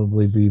it'll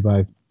probably be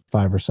by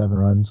 5 or 7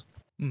 runs.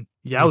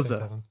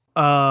 Yowza.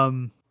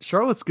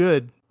 Charlotte's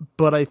good,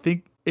 but I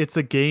think it's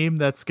a game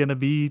that's going to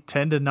be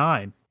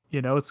 10-9.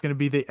 It's going to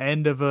be the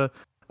end of a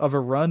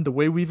run. The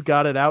way we've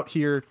got it out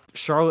here,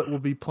 Charlotte will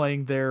be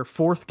playing their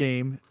 4th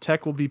game.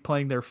 Tech will be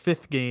playing their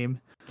 5th game.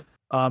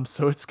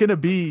 So it's going to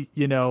be,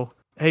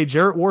 hey,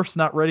 Jarrett Wharf's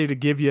not ready to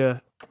give you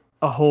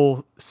a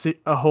whole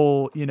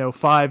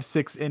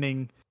 5-6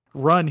 inning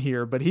run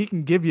here, but he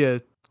can give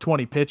you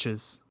 20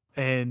 pitches,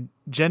 and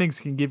Jennings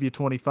can give you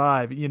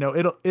 25.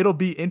 It'll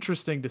be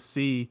interesting to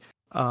see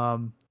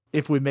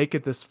if we make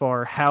it this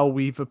far, how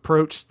we've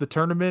approached the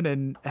tournament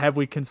and have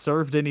we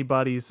conserved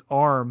anybody's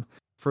arm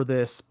for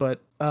this.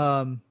 But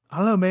I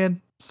don't know,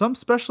 man. Something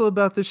special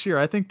about this year.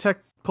 I think Tech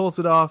pulls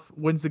it off,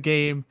 wins the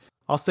game.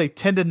 I'll say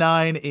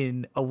 10-9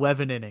 in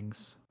 11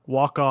 innings.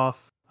 Walk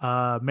off.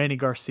 Manny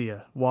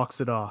Garcia walks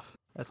it off.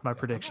 That's my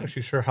prediction. I'm not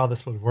actually sure how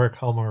this would work,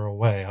 home or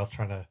away. I was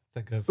trying to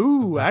think of.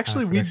 Ooh,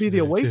 actually, we'd be the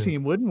away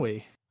team, wouldn't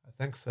we? I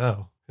think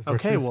so.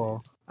 Okay,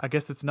 well, I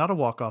guess it's not a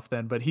walk-off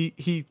then, but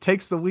he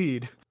takes the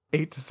lead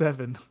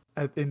 8-7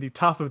 in the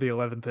top of the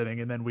 11th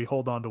inning, and then we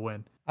hold on to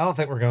win. I don't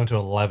think we're going to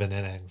 11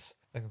 innings.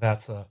 I think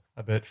that's a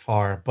bit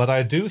far. But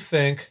I do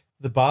think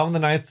The bottom of the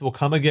ninth will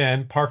come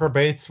again. Parker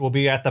Bates will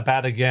be at the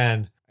bat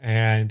again,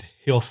 and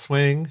he'll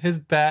swing his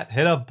bat,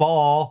 hit a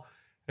ball.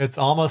 It's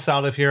almost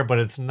out of here, but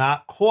it's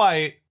not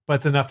quite, but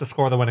it's enough to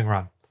score the winning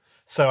run.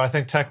 So I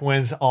think Tech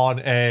wins on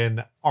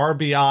an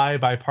RBI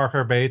by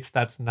Parker Bates.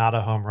 That's not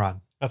a home run.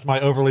 That's my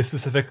overly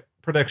specific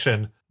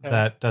prediction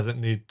that doesn't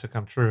need to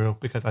come true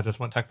because I just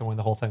want Tech to win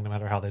the whole thing no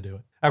matter how they do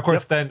it. Of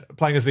course, then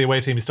playing as the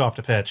away team, you still have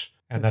to pitch,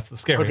 and that's the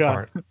scary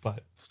part.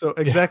 But so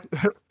exactly,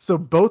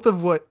 so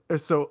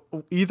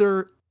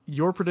either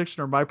your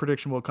prediction or my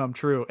prediction will come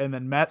true, and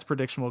then Matt's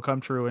prediction will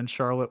come true, and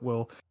Charlotte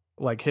will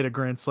like hit a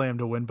grand slam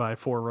to win by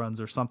 4 runs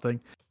or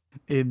something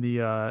in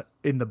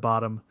the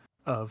bottom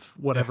of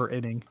whatever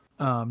inning.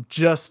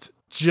 Just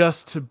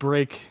to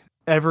break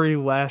every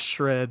last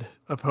shred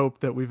of hope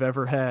that we've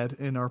ever had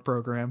in our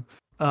program.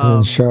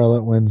 And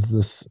Charlotte wins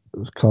this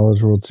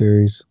College World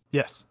Series.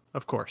 Yes,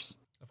 of course.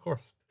 Of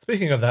course.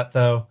 Speaking of that,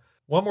 though,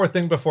 one more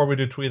thing before we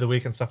do Tweet of the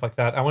Week and stuff like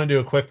that. I want to do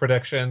a quick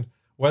prediction.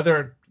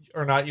 Whether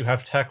or not you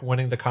have Tech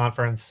winning the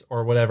conference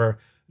or whatever,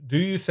 do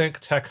you think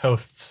Tech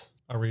hosts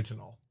a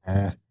regional?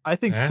 I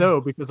think so,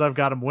 because I've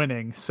got them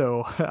winning.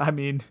 So, I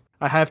mean,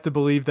 I have to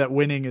believe that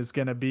winning is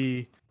going to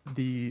be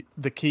the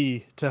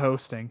key to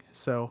hosting.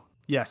 So,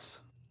 yes.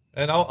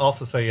 And I'll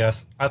also say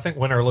yes. I think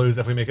win or lose,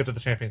 if we make it to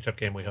the championship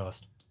game, we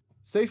host.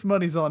 Safe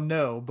money's on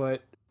no,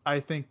 but I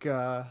think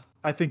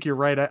you're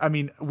right. I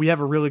mean, we have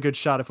a really good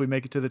shot if we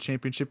make it to the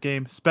championship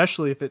game,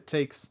 especially if it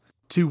takes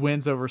 2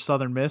 wins over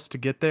Southern Miss to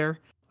get there.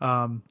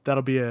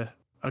 That'll be a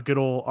good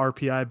old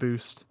RPI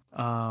boost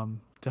to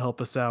help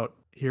us out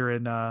here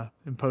in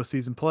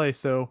postseason play.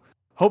 So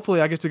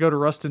hopefully I get to go to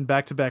Ruston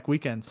back-to-back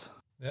weekends.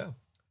 Yeah.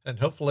 And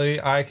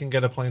hopefully I can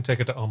get a plane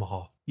ticket to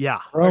Omaha. Yeah.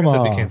 I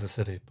said to Kansas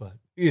City, but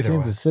either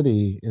way. Kansas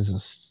City is a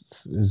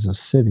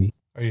city.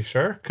 Are you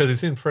sure? Because you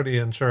seem pretty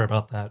unsure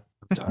about that.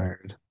 I'm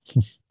tired.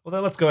 Well,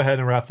 then let's go ahead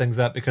and wrap things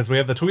up because we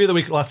have the Tweet of the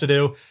Week left to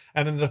do.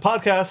 And in the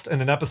podcast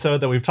and an episode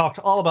that we've talked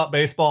all about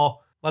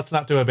baseball, let's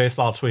not do a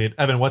baseball tweet.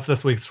 Evan, what's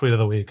this week's Tweet of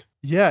the Week?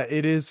 Yeah,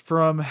 it is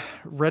from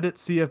Reddit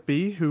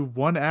CFB, who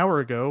 1 hour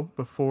ago,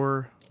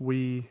 before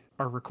we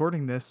are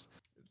recording this,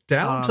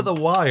 down to the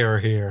wire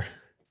here.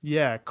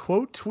 Yeah,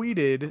 quote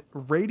tweeted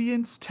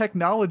Radiance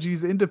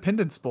Technologies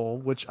Independence Bowl,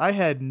 which I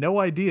had no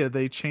idea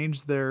they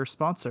changed their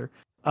sponsor.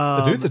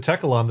 The dude's a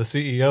Tech alum, the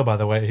CEO, by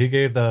the way. He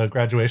gave the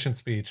graduation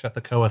speech at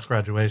the COAS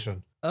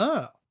graduation.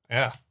 Oh.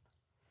 Yeah.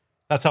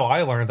 That's how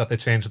I learned that they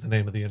changed the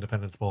name of the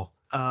Independence Bowl.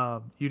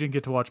 You didn't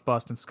get to watch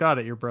Boston Scott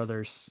at your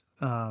brother's.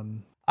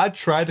 I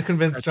tried to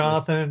convince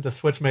Jonathan to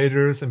switch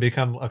majors and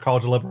become a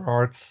College of Liberal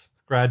Arts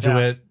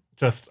graduate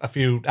just a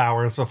few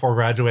hours before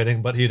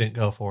graduating, but he didn't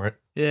go for it.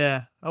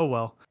 Yeah. Oh,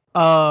 well.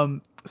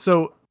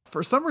 So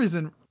for some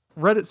reason,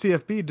 Reddit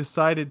CFB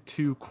decided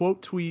to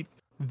quote tweet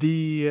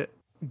the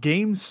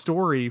game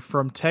story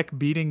from Tech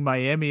beating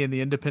Miami in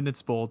the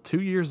Independence Bowl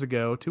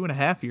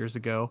 2.5 years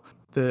ago.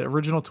 The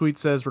original tweet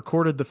says,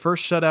 recorded the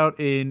first shutout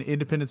in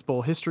Independence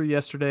Bowl history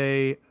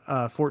yesterday,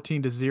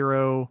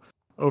 14-0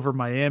 over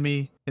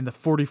Miami in the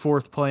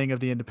 44th playing of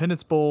the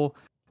Independence Bowl.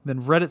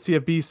 Then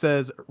Reddit CFB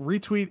says,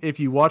 retweet if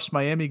you watched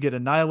Miami get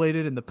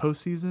annihilated in the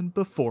postseason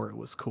before it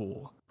was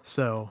cool.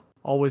 So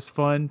always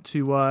fun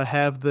to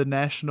have the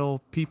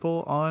national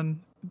people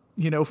on,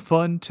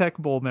 fun Tech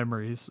Bowl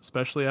memories,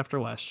 especially after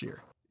last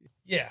year.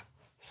 Yeah.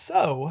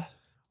 So,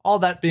 all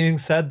that being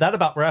said, that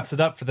about wraps it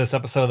up for this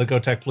episode of the Go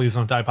Tech Please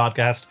Don't Die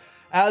podcast.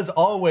 As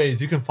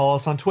always, you can follow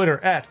us on Twitter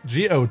at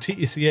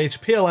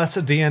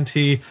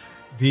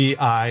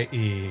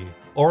GOTECHPLSDNTDIE.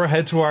 Or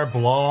head to our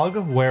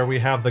blog where we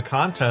have the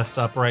contest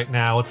up right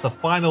now. It's the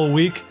final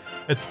week.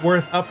 It's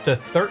worth up to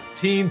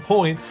 13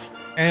 points.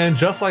 And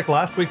just like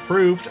last week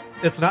proved,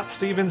 it's not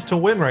Stevens to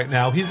win right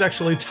now. He's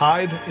actually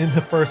tied in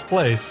the first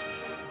place.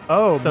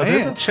 Oh, so man.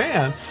 There's a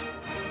chance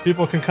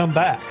people can come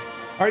back.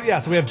 All right, yeah,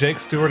 so we have Jake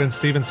Stewart and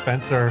Steven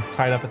Spencer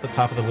tied up at the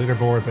top of the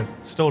leaderboard, but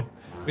still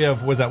we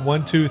have,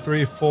 1, 2,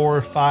 3,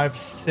 4, 5,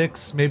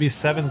 6, maybe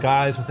 7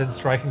 guys within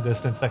striking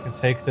distance that can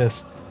take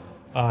this,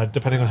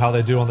 depending on how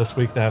they do on this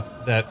week,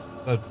 that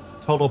the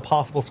total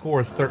possible score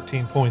is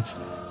 13 points.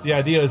 The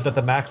idea is that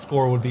the max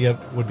score would be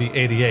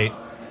 88,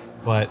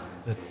 but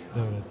the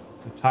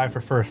tie for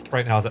first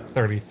right now is at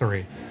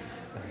 33.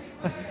 So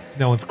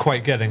no one's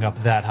quite getting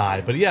up that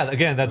high. But yeah,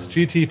 again, that's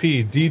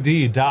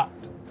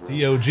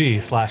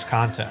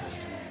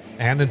gtpdd.dog/contest.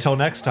 And until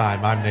next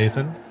time, I'm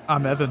Nathan.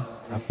 I'm Evan.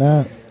 I'm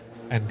Matt.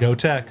 And Go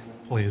Tech,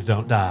 please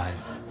don't die.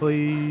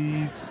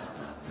 Please.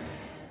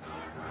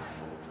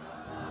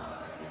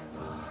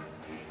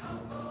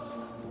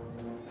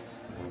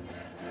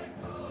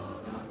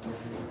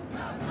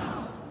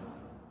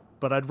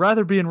 But I'd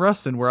rather be in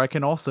Ruston where I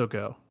can also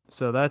go.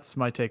 So that's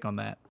my take on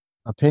that.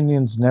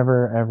 Opinions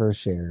never ever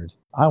shared.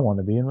 I want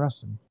to be in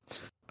Ruston.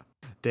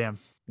 Damn.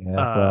 Yeah,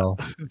 well.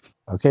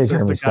 Okay, Says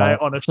Jeremy the guy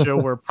Scott. on a show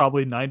where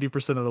probably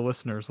 90% of the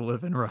listeners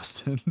live in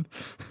Ruston.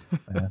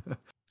 Yeah.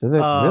 Do they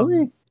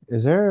really?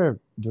 Do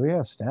we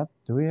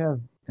have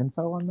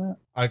info on that?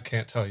 I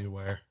can't tell you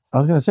where. I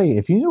was gonna say,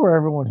 if you knew where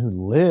everyone who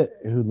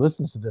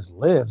listens to this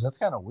lives, that's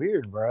kind of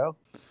weird, bro.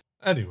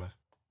 Anyway.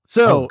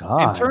 So, in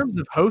God. terms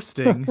of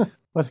hosting,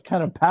 What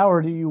kind of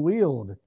power do you wield?